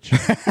sure which.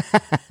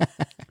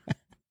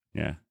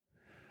 Yeah.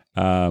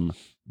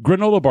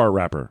 Granola bar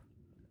wrapper.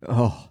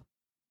 Oh.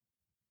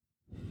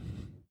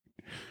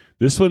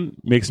 This one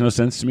makes no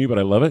sense to me, but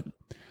I love it.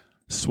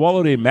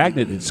 Swallowed a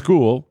magnet at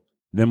school,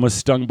 then was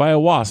stung by a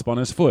wasp on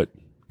his foot.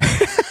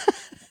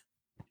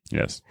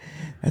 Yes.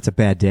 That's a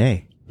bad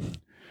day.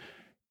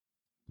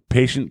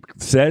 Patient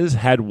says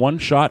had 1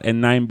 shot and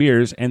 9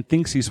 beers and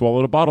thinks he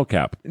swallowed a bottle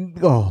cap.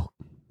 Oh,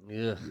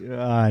 Yeah.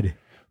 God.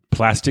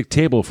 Plastic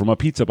table from a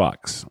pizza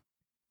box.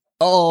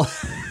 Oh.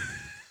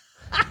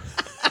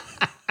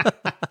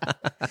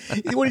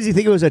 What does he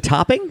think it was, a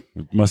topping?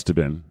 It must have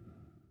been.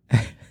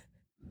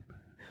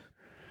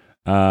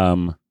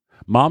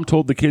 Mom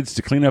told the kids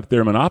to clean up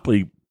their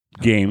Monopoly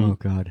game. Oh,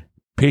 God.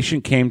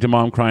 Patient came to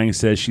mom crying,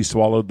 says she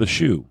swallowed the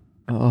shoe.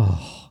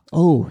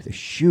 Oh, the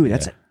shoe.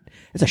 That's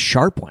a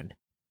sharp one.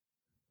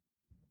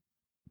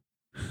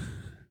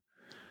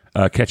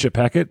 Ketchup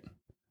packet.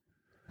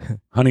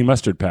 Honey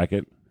mustard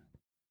packet.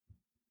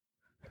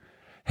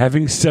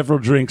 Having several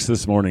drinks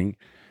this morning,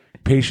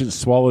 patient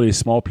swallowed a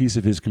small piece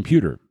of his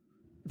computer.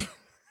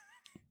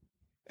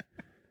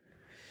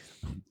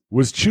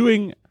 Was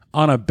chewing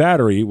on a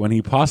battery when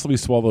he possibly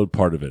swallowed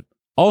part of it.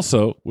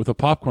 Also, with a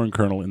popcorn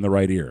kernel in the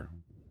right ear.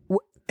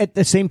 At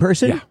the same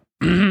person?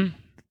 Yeah.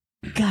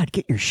 God,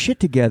 get your shit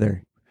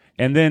together.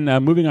 And then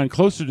moving on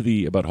closer to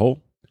the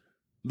butthole,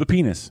 the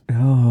penis.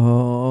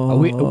 Oh.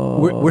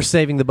 We're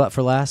saving the butt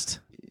for last?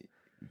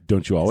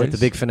 Don't you Is always? that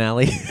the big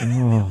finale?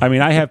 I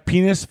mean, I have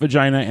penis,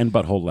 vagina, and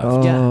butthole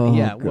left.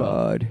 yeah.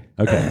 Well, God.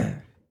 Okay.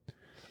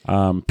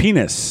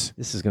 Penis.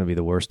 this is going to be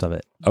the worst of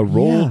it. A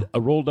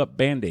rolled up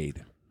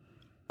Band-Aid.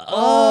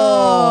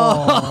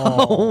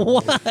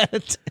 Oh,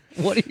 what?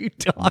 What are you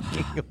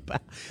talking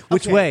about?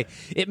 Which way?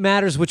 It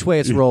matters which way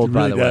it's rolled,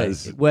 by really the way.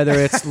 does. Whether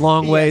it's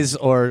long ways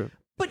or...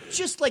 But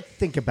just like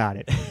think about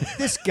it.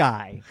 This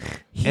guy,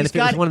 And if it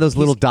was one of those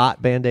little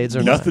dot Band-Aids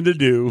or Nothing to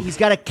do. he's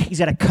got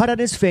a cut on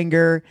his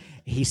finger.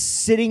 He's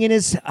sitting in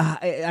his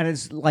on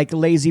his like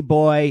lazy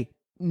boy,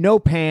 no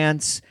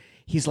pants.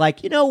 He's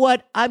like, you know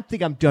what? I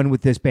think I'm done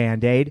with this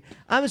Band-Aid.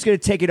 I'm just going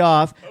to take it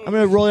off. I'm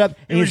going to roll it up.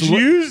 And It was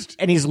used?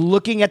 And he's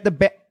looking at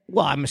the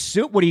well, I'm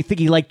assuming. What do you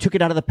think? He like took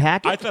it out of the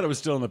packet? I thought it was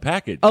still in the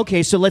package.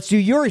 Okay, so let's do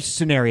your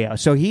scenario.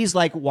 So he's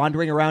like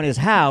wandering around his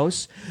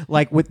house,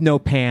 like with no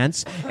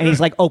pants, and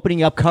he's like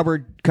opening up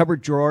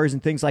cupboard drawers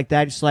and things like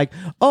that. Just like,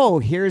 oh,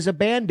 here's a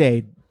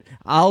Band-Aid.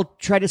 I'll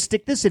try to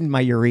stick this in my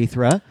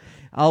urethra.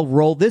 I'll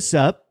roll this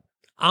up.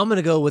 I'm going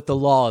to go with the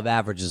law of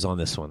averages on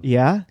this one.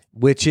 Yeah.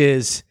 Which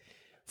is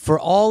for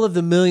all of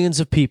the millions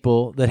of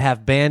people that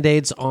have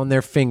Band-Aids on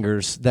their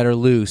fingers that are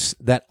loose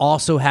that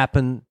also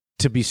happen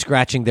to be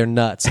scratching their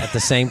nuts at the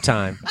same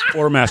time.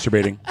 Or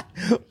masturbating.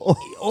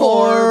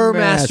 or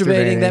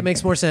masturbating. That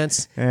makes more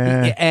sense.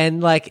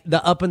 And like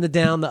the up and the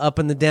down,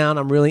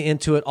 I'm really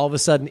into it. All of a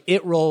sudden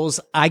it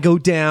rolls. I go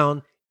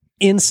down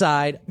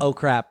inside. Oh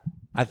crap.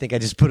 I think I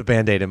just put a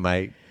Band-Aid in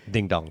my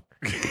ding dong.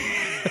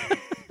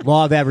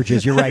 Law of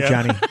averages. You're right,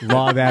 Johnny.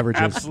 Law of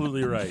averages.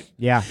 Absolutely right.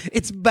 Yeah.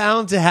 It's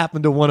bound to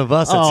happen to one of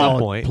us at some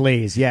point.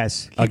 Please,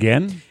 yes.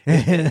 Again?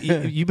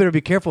 You better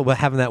be careful about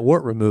having that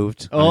wart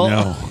removed. Oh.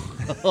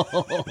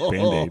 No.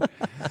 Band-Aid.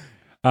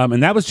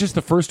 And that was just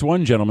the first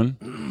one,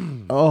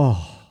 gentlemen.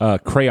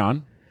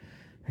 Crayon.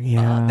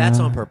 Yeah. That's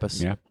on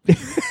purpose. Yeah.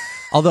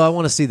 Although I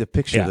want to see the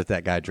picture Yeah.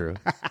 that guy drew.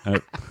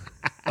 A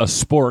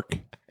spork.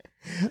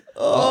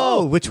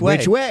 Oh, which way?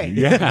 Which way?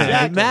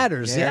 Yeah. It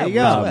matters. There Yeah, you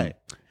go. which way?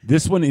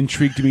 This one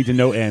intrigued me to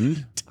no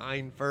end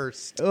Time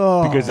first.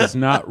 because it's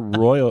not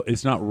royal.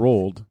 It's not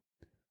rolled.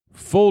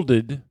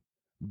 Folded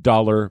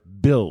dollar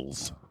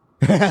bills.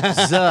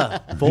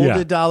 Folded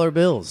Yeah. dollar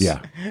bills.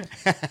 Yeah.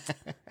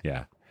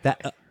 Yeah.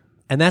 That,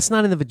 and that's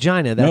not in the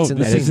vagina. That's in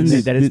the this is in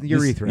semen. that is the this-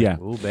 urethra. Yeah.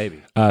 Oh,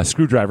 baby.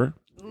 Screwdriver.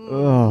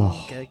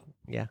 Okay.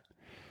 Yeah.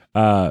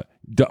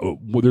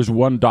 There's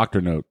one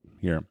doctor note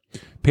here.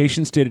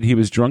 Patient stated he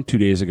was drunk 2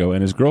 days ago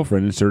and his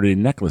girlfriend inserted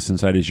a necklace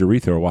inside his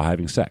urethra while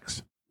having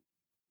sex.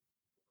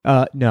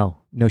 No,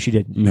 she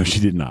didn't. No, she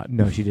did not.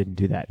 No, she didn't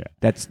do that.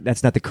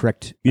 That's not the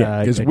correct.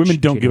 Yeah, because women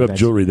don't give up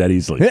jewelry that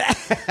easily.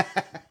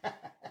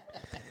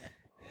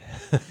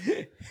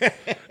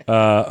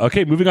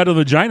 Okay, moving on to the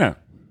vagina.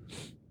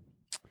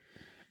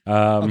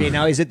 Okay,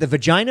 now is it the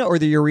vagina or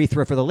the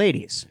urethra for the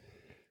ladies?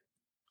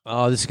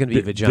 Oh, this is going to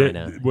be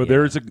vagina.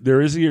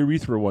 There is a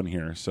urethra one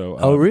here. So.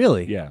 Oh,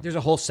 really? Yeah. There's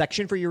a whole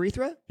section for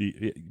urethra.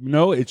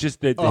 No, it's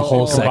just that A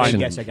whole combined section.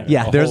 them. Yes, I got it.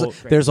 Yeah,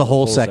 there's a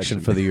whole section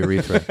section. for the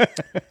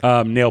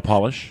urethra. Nail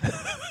polish.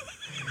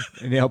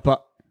 A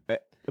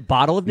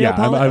bottle of nail Yeah,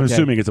 polish. I'm Okay.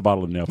 assuming it's a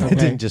bottle of nail I polish.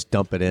 didn't just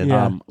dump it in.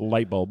 Yeah.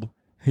 Light bulb.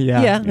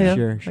 Yeah,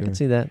 Sure. sure. I can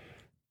see that.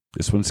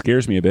 This one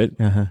scares me a bit.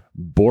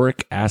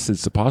 Boric acid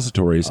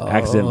suppositories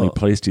accidentally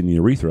placed in the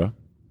urethra.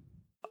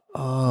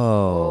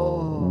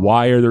 Oh.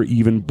 Why are there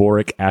even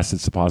boric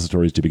acid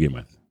suppositories to begin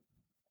with?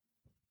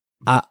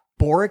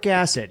 Boric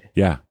acid.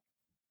 Yeah.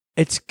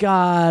 It's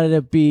got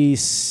to be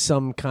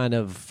some kind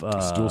of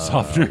Stool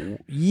softener.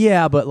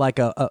 Yeah, but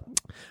like I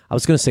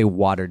was going to say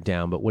watered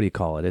down, but what do you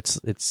call it?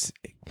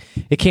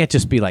 It can't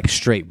just be like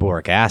straight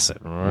boric acid.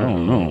 I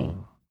don't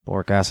know.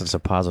 Boric acid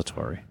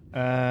suppository.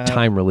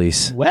 Time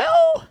release.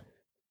 Well,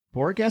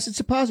 boric acid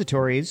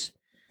suppositories.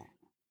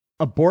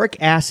 A boric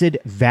acid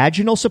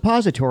vaginal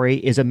suppository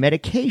is a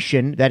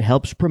medication that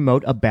helps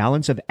promote a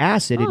balance of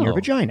acid in your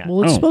vagina.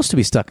 Well, it's supposed to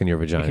be stuck in your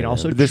vagina. It can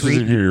also This is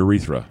treat in your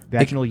urethra.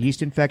 vaginal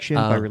yeast infection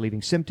by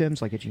relieving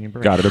symptoms like itching and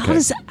burning. Got it. Okay. How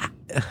does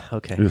that?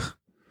 Okay.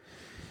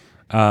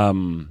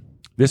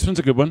 This one's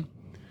a good one.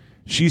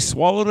 She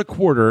swallowed a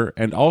quarter,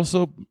 and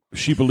also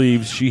she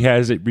believes she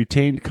has a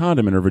retained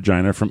condom in her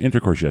vagina from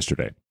intercourse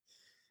yesterday.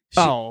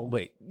 Oh,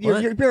 wait.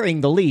 You're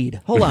burying the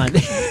lead. Hold on.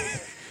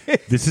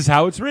 This is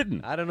how it's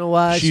written. I don't know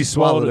why she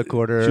swallowed a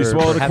quarter. She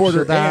swallowed a Perhaps quarter,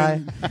 she'll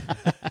die.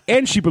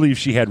 and she believes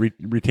she had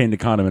retained a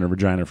condom in her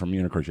vagina from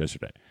intercourse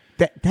yesterday.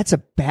 That's a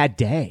bad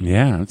day.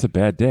 Yeah, that's a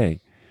bad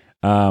day.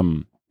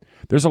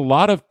 There's a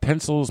lot of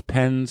pencils,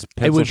 pens,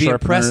 pencil It would be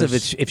sharpeners.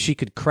 impressive if she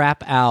could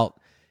crap out.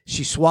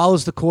 She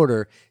swallows the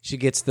quarter. She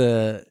gets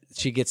the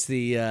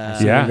Yeah.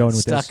 You're going with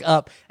stuck this.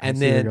 up, and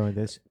See where you're then going with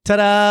this.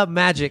 ta-da,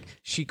 magic!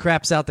 She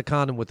craps out the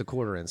condom with the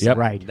quarter inside. Yep.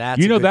 Right. That's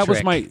You a know good that was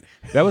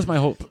trick. my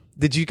whole.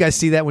 Did you guys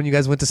see that when you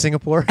guys went to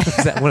Singapore?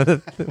 Is that one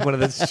of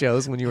the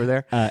shows when you were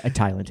there? At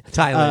Thailand.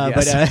 Thailand,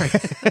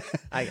 yes. But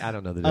I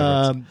don't know the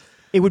difference.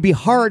 it would be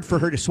hard for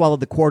her to swallow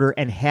the quarter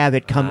and have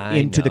it come I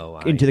into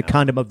know. the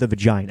condom of the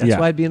vagina. That's Yeah.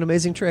 why it'd be an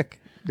amazing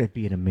trick. That'd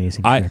be an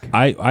amazing trick.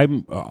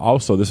 I'm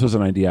also, this was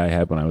an idea I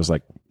had when I was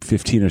like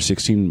 15 or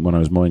 16 when I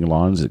was mowing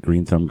lawns at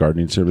Green Thumb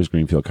Gardening Service,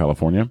 Greenfield,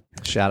 California.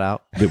 Shout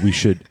out. That we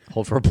should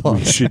Hold for applause.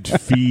 we should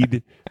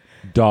feed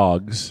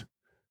dogs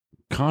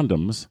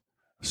condoms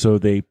so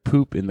they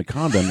poop in the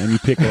condom and you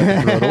pick it up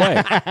and throw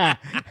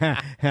it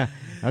away.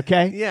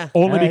 Okay. Yeah.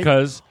 Only All right.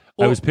 because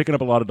I was picking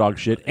up a lot of dog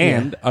shit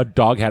and a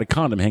dog had a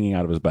condom hanging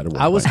out of his butt.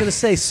 I was going to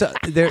say, so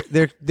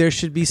there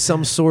should be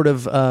some sort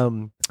of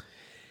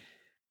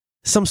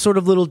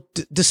little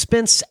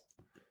dispense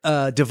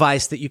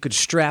device that you could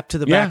strap to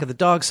the back of the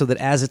dog, so that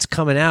as it's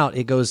coming out,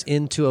 it goes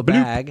into a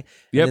bag.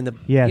 Yep. And then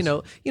Yes.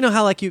 you know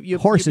how like you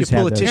Horses pull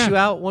a have those. tissue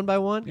out one by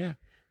one. Yeah.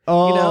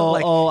 Oh, You know,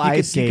 like I you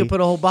could, see. You could put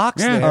a whole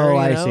box Yeah. there. Oh, you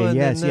I know, see. and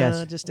Yes, then,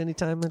 yes. Just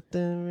anytime.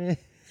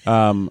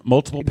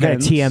 Multiple You gotta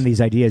pens. TM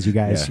these ideas, you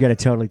guys. Yeah. You gotta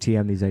totally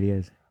TM these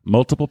ideas.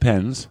 Multiple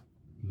pens.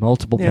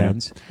 Multiple Yeah.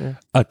 pens.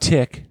 A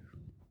tick.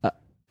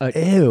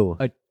 Ew.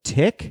 A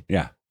tick?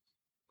 Yeah.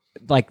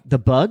 Like the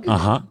bug?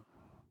 Uh-huh.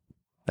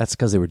 That's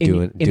because they were In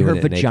doing her it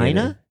naked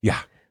vagina? and Yeah.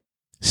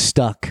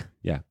 stuck,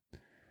 Yeah.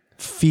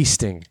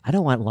 feasting. I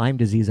don't want Lyme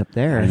disease up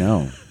there. I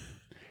know.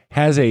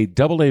 Has a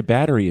AA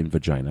battery in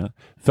vagina.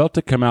 Felt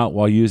to come out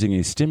while using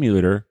a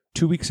stimulator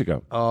 2 weeks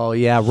ago. Oh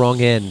yeah, wrong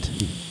end.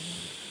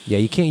 Yeah,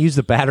 you can't use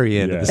the battery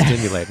end of the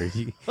stimulator.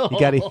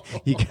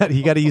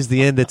 You got to use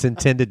the end that's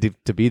intended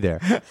to be there.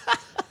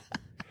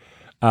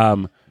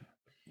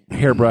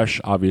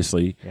 Hairbrush,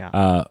 obviously.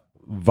 Yeah.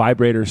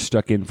 Vibrator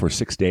stuck in for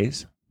 6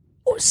 days.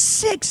 Oh,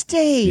 6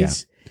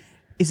 days.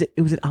 Was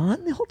it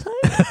on the whole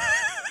time?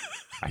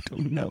 I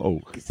don't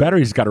know.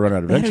 Battery's got to run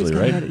out eventually,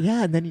 Batteries right? got-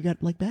 Yeah, and then you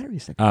got like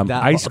batteries.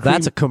 Ice cream,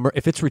 That's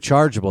if it's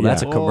rechargeable,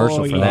 that's a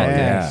commercial for that.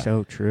 yeah.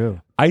 So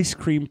true. ice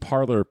cream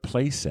parlor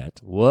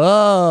playset.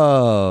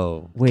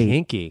 Whoa, Wait.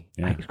 kinky.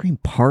 Yeah. Ice cream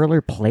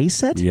parlor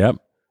playset? Yep.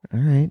 All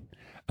right.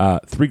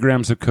 3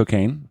 grams of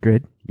cocaine.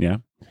 Good. Yeah.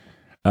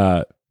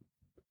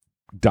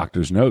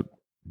 Doctor's note.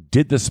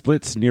 Did the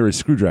splits near a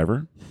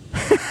screwdriver.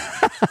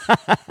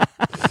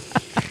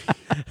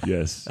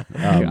 Yes.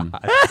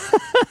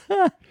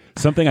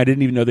 Something I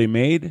didn't even know they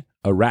made,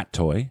 a rat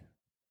toy.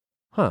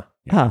 Huh?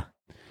 Huh.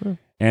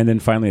 And then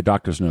finally a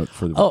doctor's note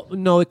for the... Oh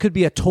no, it could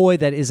be a toy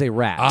that is a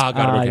rat. got it.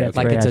 Okay, yeah, okay.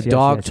 like Yes, it's a yes,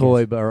 dog yes, toy,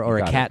 yes. but or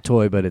a Got cat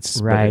toy, but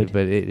it's Right.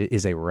 But it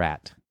is a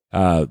rat.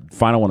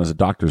 Final one is a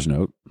doctor's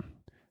note.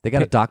 They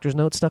got a doctor's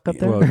note stuck up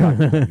there. Well,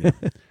 doctor-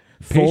 yeah.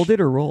 Folded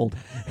or rolled?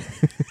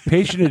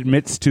 Patient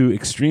admits to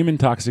extreme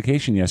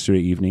intoxication yesterday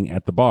evening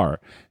at the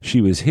bar.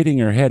 She was hitting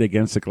her head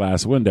against a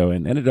glass window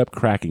and ended up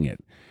cracking it.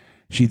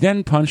 She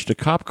then punched a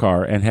cop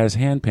car and has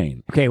hand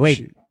pain. Okay,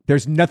 wait.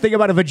 There's nothing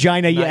about a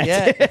vagina Not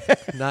yet.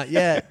 yet. Not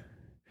yet.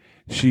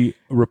 She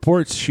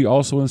reports she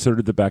also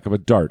inserted the back of a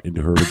dart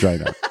into her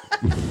vagina.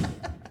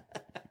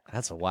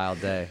 That's a wild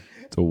day.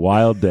 It's a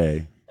wild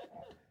day.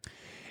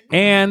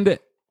 And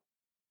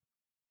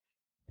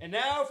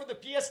now for the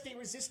pièce de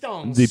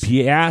résistance. the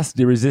pièce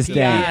de résistance.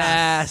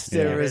 Yes, the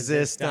Yeah.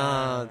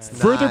 resistance.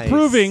 Further Nice.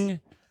 proving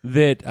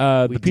that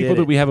the We people did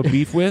that it. we have a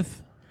beef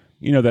with,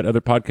 you know, that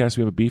other podcast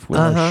we have a beef with,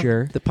 Uh-huh.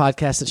 Sure. The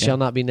podcast that shall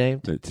not be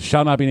named. that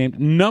shall not be named.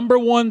 Number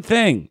one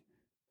thing,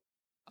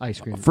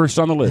 Ice cream. first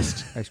on the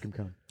list, Ice cream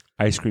cone.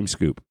 ice cream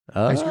scoop.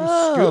 Ice cream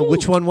Oh, scoop.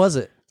 which one was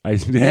it?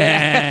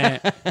 Yeah,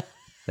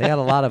 They had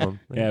a lot of them.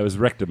 it was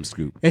rectum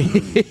scoop.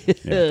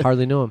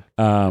 Hardly knew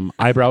them.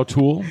 Eyebrow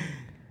tool.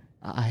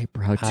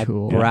 Eyebrow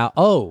tool. Brow.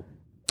 Oh,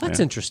 that's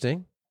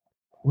interesting.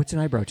 What's an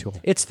eyebrow tool?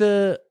 It's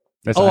the.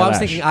 That's I was eyelash.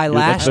 thinking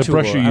eyelash The tool.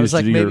 brush you I use was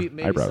like, to do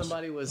maybe your eyebrows.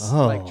 somebody was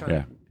Oh. like trying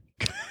Yeah.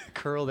 to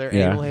curl their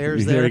Yeah. anal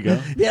hairs There there.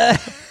 you go.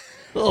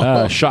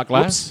 Yeah. Shot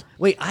glass.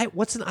 Wait,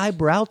 what's an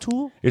eyebrow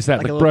tool? It's that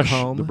Like a like little brush,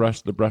 comb? the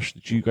brush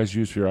that you guys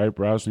use for your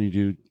eyebrows when you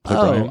do. play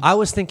Oh, Brian. I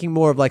was thinking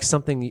more of like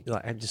something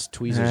like I just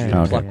tweezers you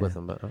Okay. pluck with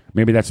them. But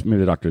maybe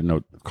the doctor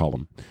note call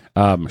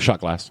them. Shot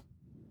glass.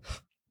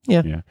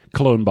 Yeah. Yeah.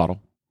 Cologne bottle.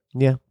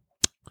 yeah.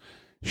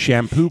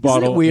 Shampoo Isn't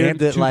bottle. it weird and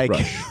that like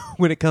toothbrush.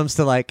 when it comes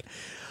to like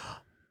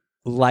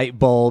light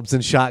bulbs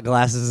and shot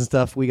glasses and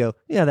stuff, we go,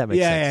 yeah, that makes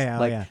Yeah, sense. yeah, yeah,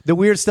 Like yeah. the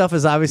weird stuff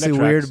is obviously That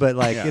tracks. weird, but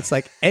like Yeah. it's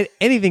like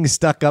anything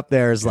stuck up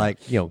there is like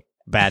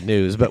bad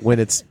news. But when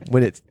it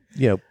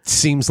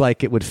seems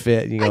like it would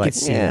fit, you go I like,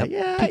 could see yeah, that.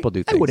 Yeah, people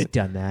do I things. would have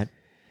done that.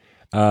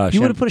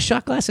 You would have put a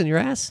shot glass in your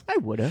ass. I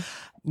would have.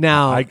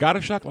 Now I got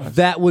a shot glass.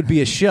 that would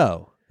be a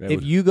show. That If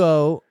would- you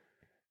go,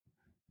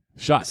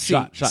 shot.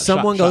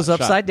 someone goes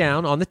upside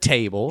down on the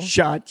table.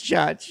 Shot.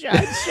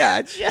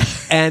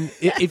 And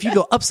if you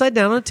go upside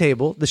down on a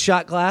table, the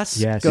shot glass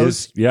Yes.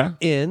 goes Yeah.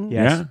 in,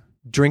 Yes. Yeah.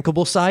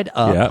 drinkable side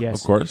up, Yeah.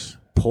 Yes. Of course.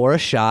 pour a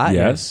shot,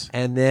 Yes.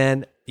 and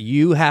then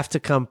you have to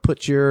come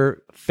put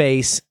your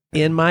face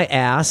in my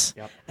ass,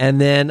 and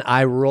then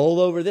I roll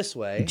over this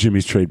way.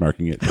 Jimmy's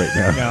trademarking it right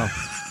now. No.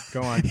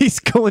 Go on. He's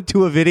going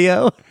to a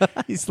video.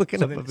 He's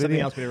looking up a Something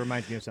video. else, but it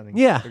reminds me of something.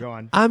 Yeah. So go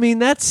on. I mean,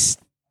 that's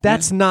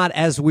not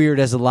as weird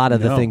as a lot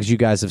of the No. things you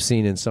guys have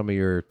seen in some of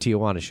your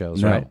Tijuana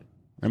shows, No. right?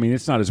 I mean,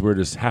 it's not as weird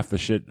as half the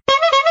shit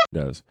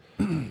does.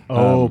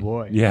 Oh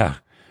boy. Yeah.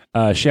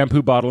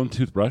 Shampoo bottle and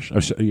toothbrush.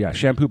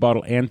 Shampoo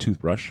bottle and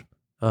toothbrush.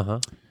 Uh-huh.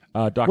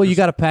 Well, you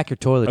got to pack your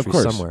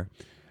toiletries somewhere.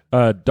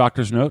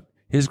 Doctor's note.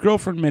 His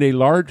girlfriend made a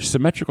large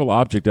symmetrical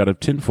object out of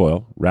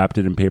tinfoil, wrapped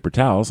it in paper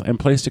towels, and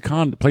placed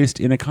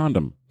in a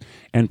condom,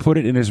 and put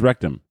it in his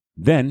rectum.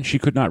 Then she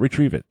could not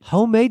retrieve it.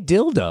 Homemade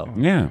dildo.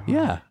 Yeah.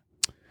 Yeah.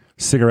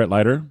 Cigarette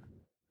lighter.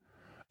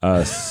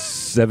 A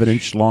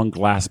 7-inch long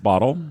glass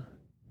bottle.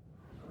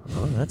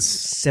 Oh, that's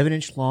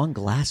 7-inch long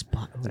glass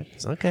bottle.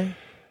 That's okay.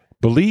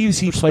 Believes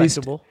he placed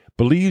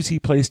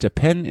a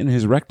pen in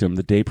his rectum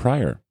the day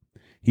prior.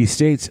 He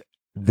states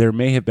there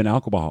may have been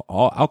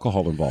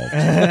alcohol involved.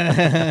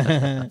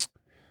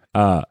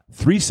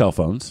 3 cell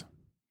phones.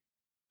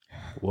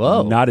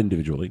 Whoa. Not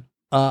individually.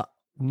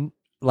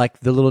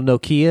 Like the little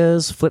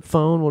Nokias, flip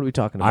phone. What are we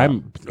talking about?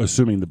 I'm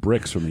assuming the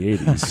bricks from the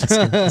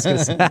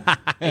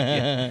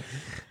 80s.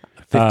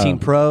 15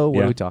 Pro. What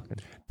yeah. are we talking?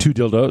 2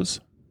 dildos.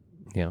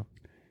 Yeah.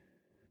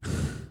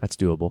 That's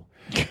doable.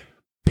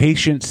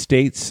 Patient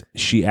states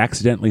she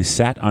accidentally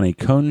sat on a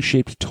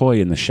cone-shaped toy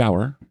in the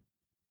shower.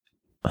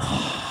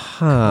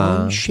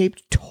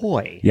 Cone-shaped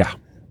toy. Yeah.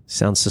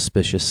 Sounds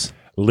suspicious.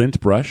 Lint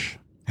brush.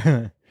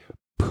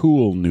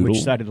 Pool noodle.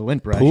 Which side of the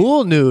lint brush?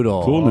 Pool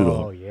noodle. Pool noodle.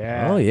 Oh,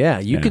 yeah. Oh, yeah.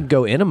 You Yeah. could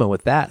go enema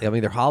with that. I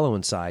mean, they're hollow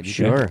inside.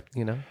 Sure.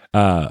 You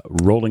know?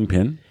 Rolling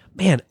pin.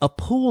 Man, a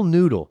pool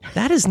noodle.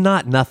 That is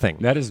not nothing.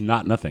 That is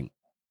not nothing.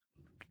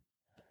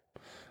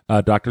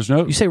 Doctor's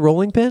note. You say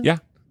rolling pin? Yeah.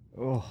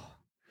 Oh.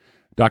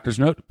 Doctor's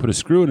note. Put a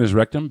screw in his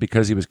rectum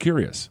because he was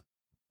curious.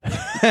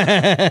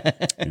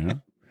 Yeah.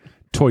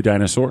 Toy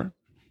dinosaur.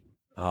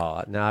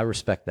 Oh, no, I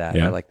respect that.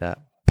 Yeah. I like that.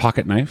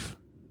 Pocket knife.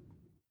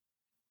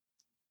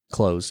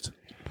 Closed.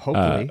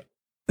 Hopefully.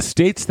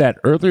 States that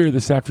earlier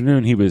this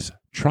afternoon he was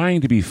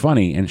trying to be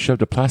funny and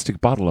shoved a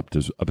plastic bottle up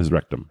his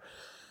rectum.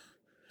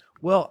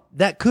 Well,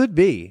 that could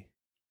be.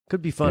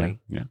 Could be funny.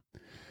 Yeah.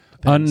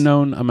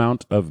 Unknown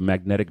amount of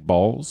magnetic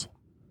balls.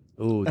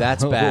 Ooh,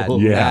 that's bad.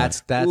 Yeah.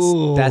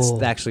 That's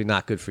actually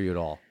not good for you at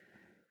all.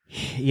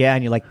 Yeah,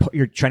 and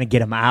you're trying to get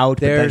them out,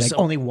 but then There's-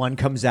 only one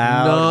comes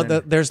out. No, and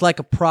then- there's like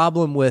a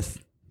problem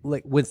with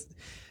the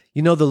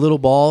little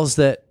balls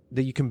that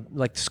you can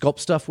like sculpt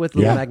stuff with,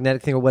 little Yeah.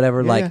 magnetic thing or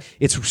whatever. Yeah, like yeah.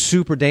 it's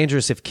super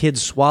dangerous if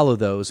kids swallow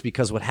those,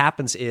 because what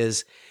happens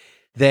is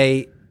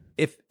if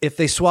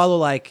they swallow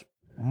like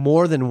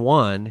more than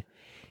one,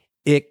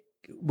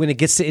 when it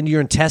gets into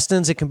your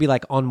intestines, it can be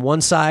like on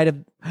one side of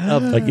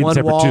Like in one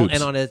separate wall tubes.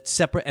 and on a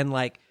separate, and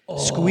like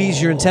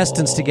squeeze your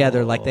intestines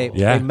together, like they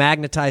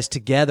magnetize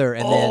together,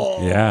 and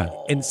then Yeah.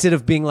 instead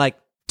of being like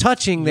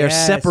touching, they're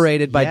Yes,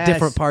 separated by yes.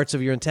 different parts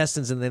of your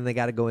intestines, and then they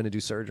got to go in and do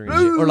surgery and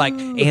shit. Or like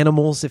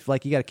animals, if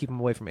like you got to keep them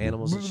away from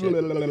animals and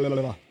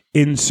shit.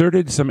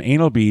 Inserted some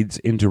anal beads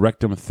into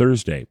rectum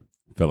Thursday.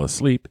 Fell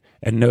asleep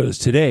and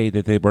noticed today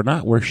that they were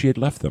not where she had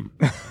left them.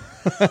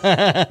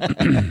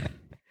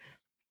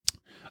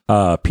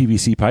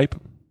 PVC pipe.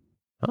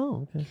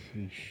 Oh,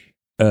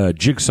 okay.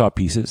 Jigsaw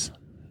pieces.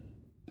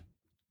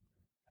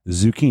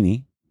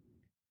 Zucchini.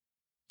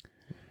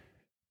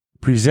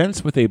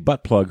 Presents with a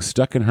butt plug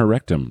stuck in her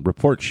rectum.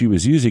 Reports she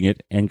was using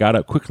it and got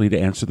up quickly to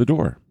answer the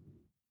door.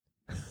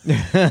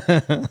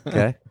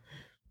 Okay.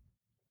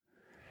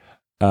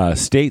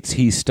 States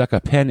he stuck a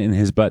pen in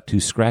his butt to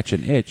scratch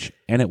an itch,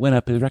 and it went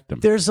up his rectum.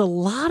 There's a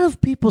lot of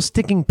people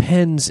sticking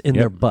pens in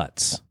their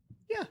butts.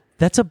 Yeah.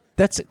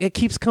 It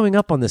keeps coming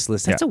up on this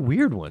list. That's Yeah. a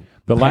weird one.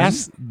 The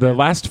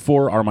last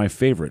 4 are my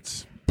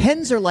favorites.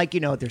 Pens are like,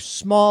 they're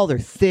small, they're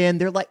thin,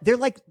 they're like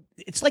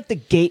it's like the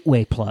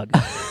gateway plug.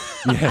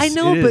 Yes, I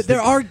know, it but is.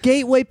 there are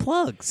gateway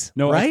plugs,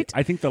 No, right?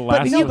 I think the But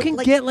last you one- can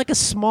get like a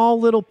small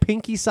little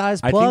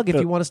pinky-sized I think plug if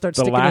the- you want to start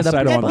the sticking last it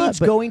up item your on That the- butt. means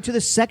but- going to the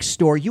sex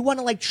store. You want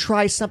to like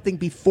try something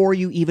before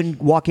you even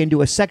walk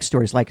into a sex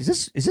store. It's like,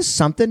 is this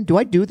something? Do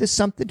I do this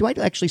something? Do I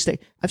actually stay?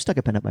 I've stuck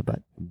a pen up my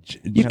butt.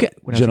 You can,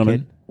 when I was a gentlemen,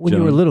 kid. when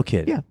you were a little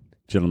kid. Yeah.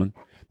 gentlemen,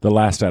 the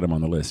last item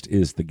on the list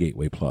is the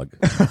gateway plug.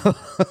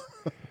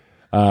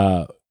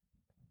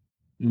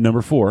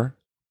 Number 4,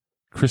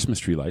 Christmas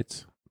tree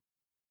lights.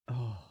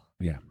 Oh.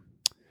 Yeah.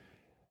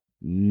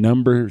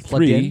 Number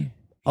Plugged 3, in?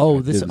 Oh,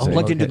 this Didn't say.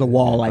 Plugged into the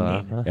wall, I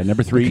mean. Uh-huh. and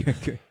number 3,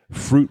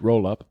 fruit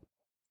roll up.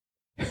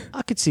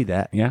 I could see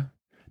that. Yeah.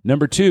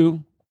 Number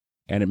 2,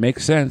 and it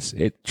makes sense.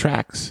 It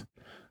tracks.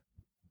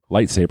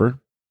 Lightsaber.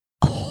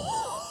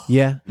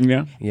 Yeah,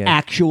 Yeah. yeah.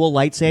 Actual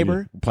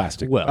lightsaber?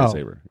 Plastic Well-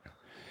 lightsaber.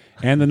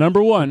 And the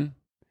number 1,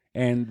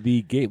 and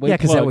the gateway Yeah,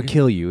 because plug. that would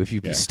kill you if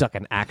you Yeah. stuck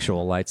an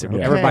actual lightsaber.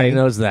 Okay. Everybody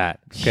knows that.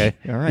 Okay,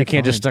 All right, you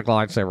can't just fine. stick a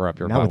lightsaber up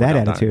your Not butt with that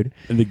without attitude.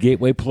 And the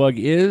gateway plug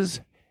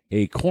is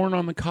a corn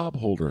on the cob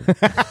holder.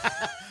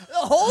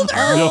 Holder.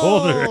 The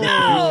holder.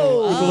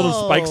 With the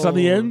little spikes on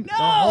the end. dying.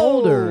 The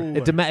holder.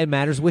 It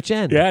matters which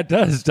end. Yeah, it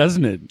does,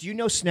 doesn't it? Do you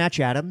know Snatch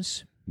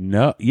Adams?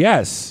 No.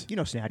 Yes. You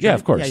know Snatch. Yeah, right?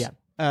 of course.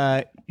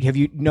 Yeah. Have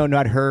you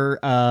not her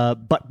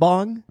butt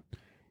bong?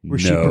 Where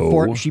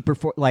No. she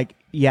perform like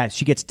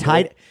she gets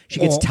tied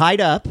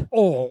tied up.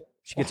 Oh.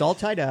 She gets all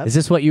tied up. Is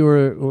this what you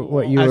were?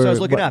 What you I was were?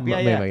 looking what- up.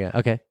 Yeah. yeah.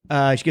 Okay.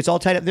 She gets all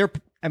tied up.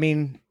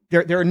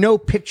 There are no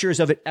pictures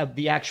of it, of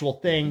the actual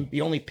thing.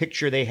 The only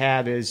picture they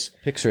have is,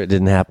 Picture it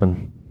didn't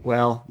happen.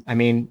 well,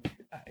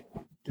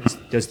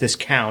 does this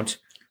count?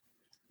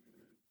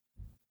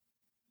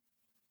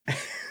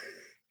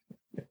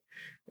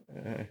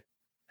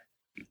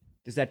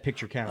 Does that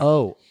picture count?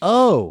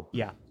 Oh.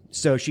 Yeah.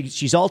 So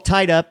she's all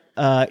tied up.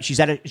 She's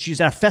at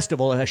a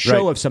festival, a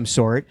show of some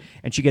sort,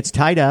 and she gets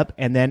tied up,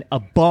 and then a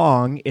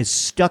bong is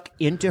stuck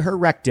into her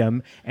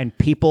rectum, and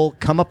people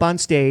come up on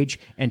stage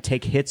and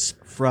take hits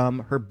from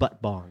her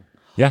butt bong.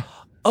 Yeah.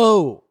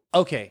 Oh,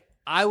 okay.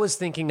 I was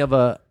thinking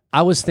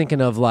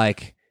of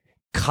like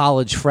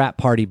college frat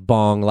party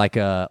bong, like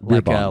a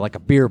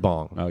beer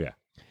bong. Oh yeah.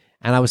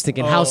 And I was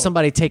thinking how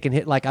somebody taking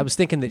hit. Like I was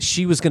thinking that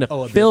she was going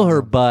to fill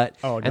her butt,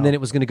 and then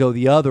it was going to go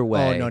the other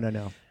way. Oh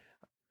no.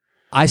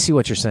 I see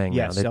what you're saying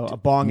now. So a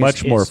bong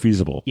much more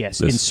feasible. Yes,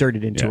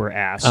 inserted into her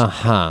ass,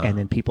 and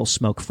then people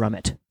smoke from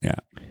it. Yeah.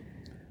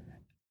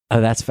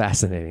 Oh, that's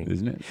fascinating,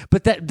 Isn't it?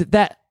 But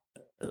that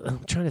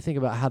I'm trying to think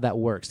about how that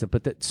works.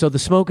 But so the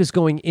smoke is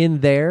going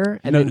in there,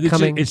 and then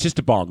coming. It's just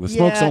a bong. The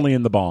smoke's only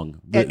in the bong,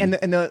 and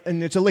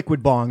it's a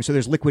liquid bong, so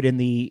there's liquid in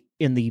the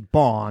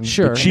bong.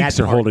 Sure, the cheeks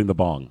are holding the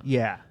bong.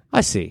 Yeah. I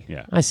see.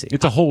 Yeah, I see.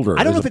 It's a holder.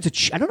 I don't know if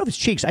it's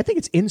cheeks. I think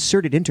it's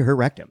inserted into her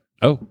rectum.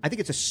 Oh, I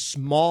think it's a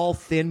small,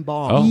 thin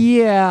bong. Oh.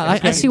 Yeah,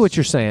 I see what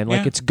you're saying.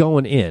 Like Yeah. it's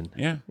going in.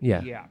 yeah,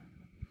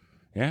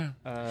 Yeah.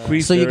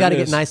 So you got to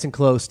get nice and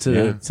close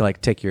to like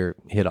take your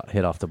hit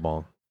off the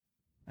bong.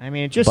 I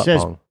mean, it just Butt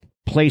says bong.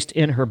 placed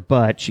in her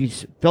butt.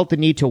 She's felt the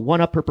need to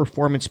one-up her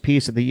performance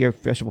piece of the year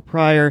festival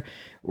prior,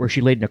 where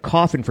she laid in a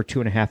coffin for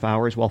 2.5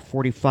 hours while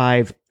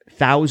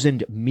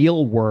 45,000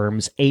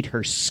 mealworms ate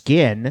her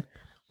skin.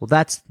 Well,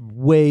 that's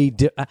way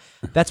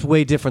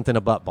different than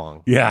a butt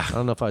bong. Yeah. I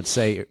don't know if I'd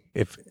say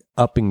if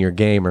upping your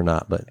game or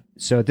not, but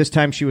So at this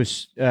time she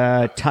was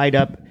tied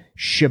up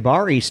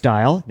shibari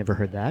style, never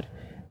heard that,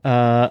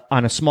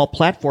 on a small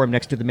platform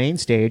next to the main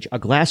stage, a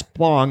glass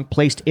bong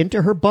placed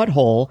into her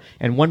butthole,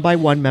 and one by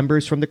one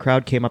members from the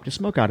crowd came up to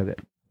smoke out of it.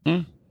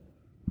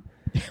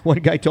 One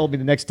guy told me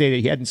the next day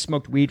that he hadn't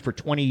smoked weed for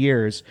 20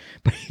 years,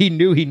 but he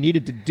knew he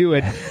needed to do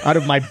it out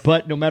of my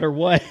butt no matter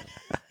what.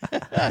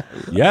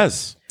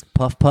 Yes.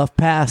 puff, puff,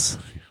 pass.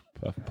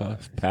 Puff,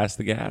 puff. Pass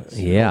the gas.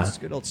 Yeah. It's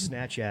good old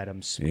Snatch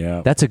Adams.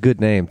 Yeah. That's a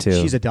good name, too.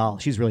 She's a doll.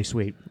 She's really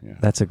sweet.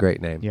 That's a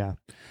great name. Yeah.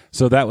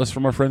 So that was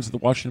from our friends at the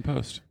Washington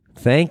Post.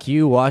 Thank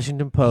you,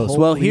 Washington Post.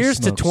 Well, Holy here's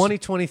smokes. to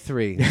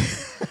 2023.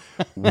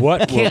 What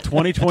will Can't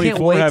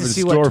 2024 wait have to in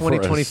see store what for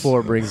us?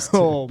 2024 brings to,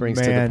 Oh, brings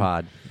to the man.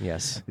 pod.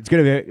 Yes. It's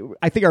going to be,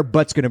 I think our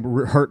butt's going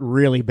to hurt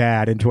really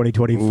bad in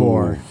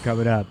 2024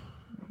 coming up.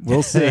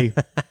 We'll see.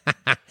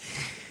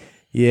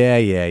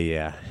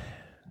 Yeah.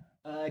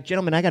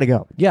 Gentlemen, I got to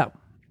go. Yeah.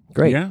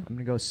 Great. Yeah. I'm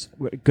going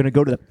to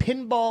go to the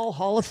Pinball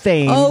Hall of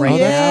Fame Oh, right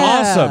yeah. now.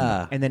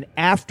 Awesome. And then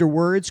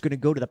afterwards, going to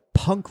go to the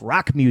Punk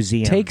Rock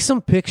Museum. Take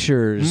some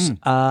pictures.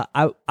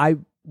 I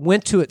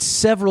went to it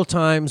several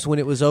times when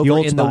it was over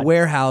old in spot. the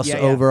warehouse Yeah.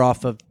 over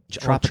off of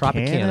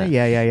Tropicana.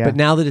 Yeah. But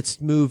now that it's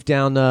moved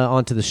down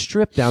onto the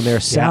strip down there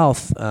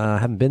south, I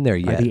haven't been there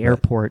yet. the but-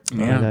 airport.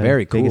 Yeah, the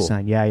very cool. Vegas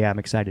sign. Yeah, I'm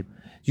excited.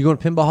 You going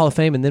to Pinball Hall of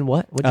Fame and then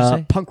what? What'd you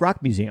say? Punk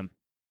Rock Museum.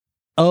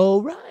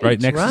 Oh, right.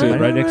 Right next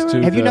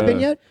to. Have you not been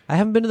yet? I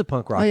haven't been to the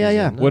punk rock. Oh, yeah.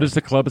 Museum, no. What is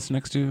the club it's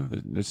next to?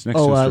 It's next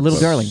Oh, to a strip Little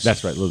club. Darlings.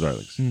 That's right, Little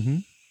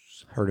Darlings.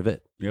 Heard of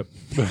it? Yep.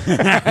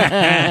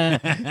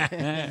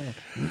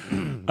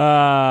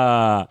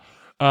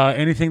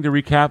 Anything to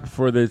recap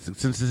for this?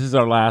 Since this is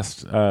our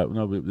last,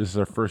 this is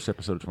our first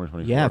episode of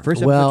 2024. Yeah,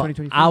 first episode Well, of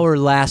 2023. our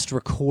last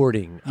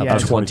recording of Yeah.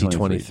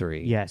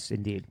 2023. Yes,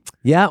 indeed.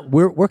 Yeah,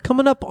 we're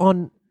coming up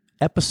on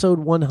episode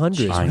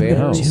 100 I very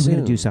know. soon. We're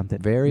going to do something.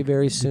 Very,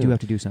 very We soon. do have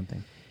to do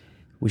something.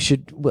 We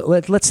should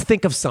let's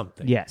think of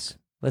something. Yes.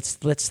 Let's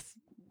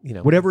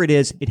Whatever it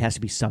is, it has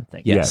to be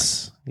something.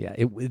 Yes. Yeah.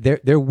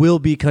 There will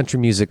be country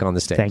music on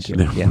the stage. Thank you.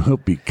 There Yeah. will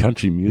be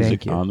country music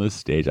Thank you. on the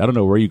stage. I don't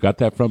know where you got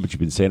that from, but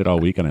you've been saying it all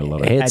week, and I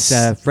love it. It's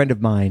That's a friend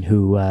of mine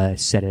who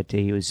said it.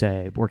 He was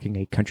working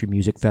a country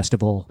music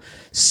festival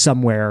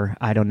somewhere.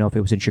 I don't know if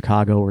it was in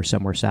Chicago or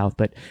somewhere south,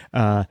 but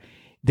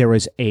there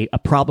was a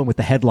problem with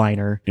the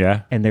headliner.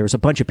 Yeah. And there was a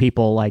bunch of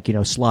people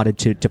slotted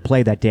to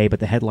play that day, but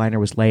the headliner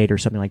was late or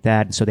something like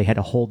that. And so they had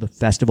to hold the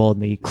festival,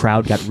 and the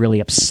crowd got really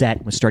upset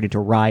and was starting to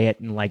riot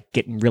and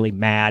getting really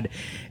mad.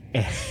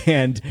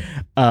 And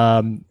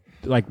one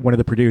of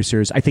the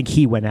producers, I think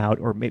he went out,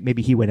 or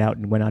maybe he went out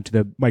and went onto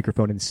the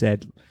microphone and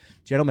said,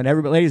 "Gentlemen,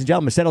 everybody, ladies and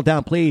gentlemen, settle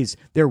down, please.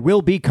 There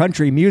will be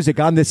country music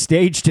on this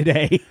stage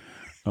today."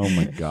 Oh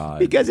my God.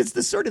 Because it's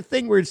the sort of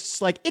thing where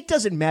it's it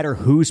doesn't matter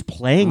who's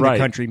playing the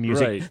country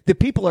music. Right. The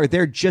people are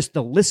there just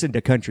to listen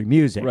to country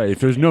music. Right.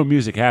 If there's no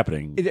music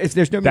happening, If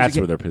there's no music, that's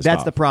where they're pissed That's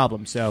off. the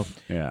problem. So,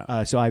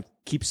 Yeah. so I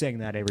keep saying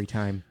that every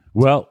time.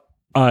 Well,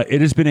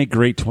 it has been a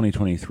great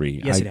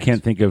 2023. Yes, I it has.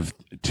 can't think of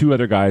two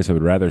other guys I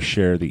would rather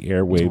share the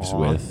airwaves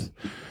with.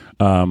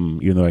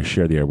 Even though I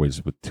share the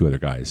airwaves with two other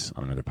guys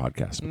on another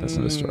podcast, but that's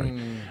another story.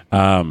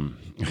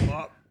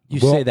 you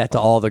say that to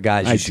all the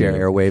guys you I share do.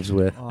 airwaves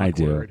with. I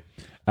do.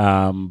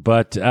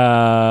 But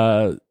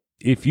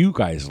if you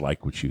guys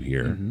like what you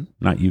hear,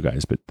 not you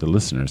guys, but the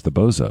listeners, the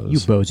bozos, You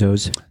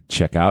bozos.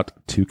 check out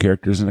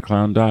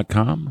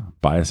twocharactersinaclown.com.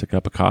 Buy us a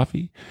cup of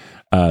coffee.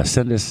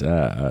 Send us.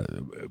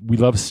 We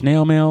love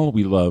snail mail.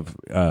 We love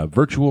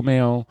virtual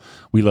mail.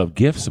 We love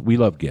gifts. We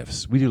love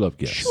gifts. We do love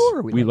gifts.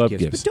 Sure, we love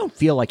gifts. But don't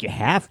feel like you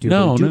have to.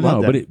 No, we do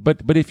love them.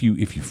 But if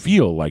you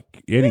feel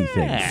like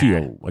anything,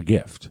 feel a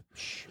gift.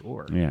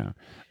 Sure. Yeah.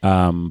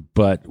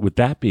 But with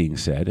that being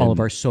said, all of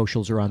our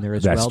socials are on there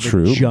as well. That's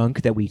true. The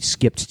junk that we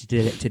skipped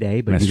today,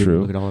 but That's you didn't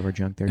true. look at all of our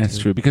junk there. That's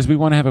too. true because we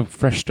want to have a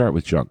fresh start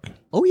with junk.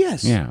 Oh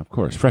yes. Yeah, of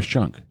course, fresh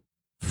junk.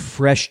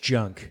 Fresh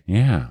junk.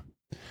 Yeah.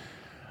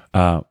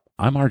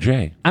 I'm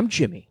RJ. I'm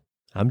Jimmy.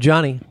 I'm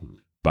Johnny.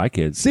 Bye,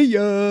 kids. See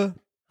ya.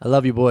 I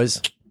love you, boys.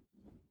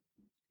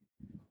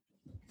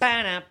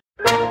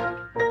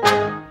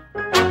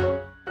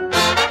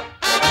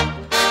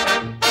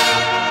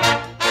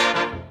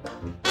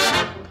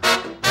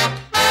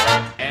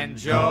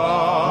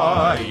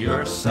 Enjoy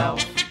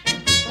yourself.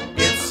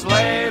 It's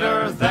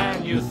later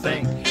than you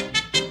think.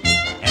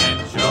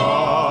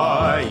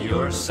 Enjoy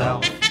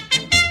yourself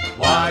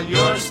while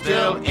you're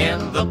still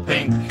in the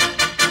pink.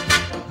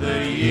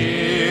 The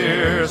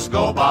years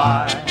go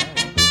by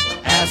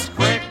as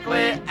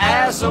quickly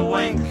as a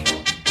wink.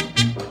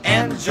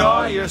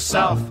 Enjoy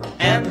yourself,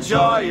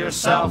 enjoy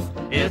yourself.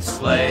 It's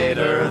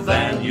later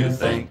than you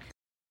think.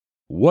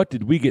 What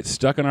did we get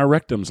stuck in our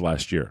rectums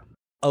last year?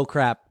 Oh,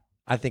 crap.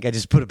 I think I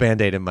just put a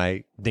Band-Aid in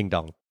my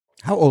ding-dong.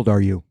 How old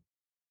are you?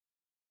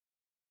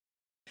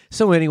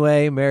 So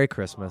anyway, Merry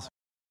Christmas.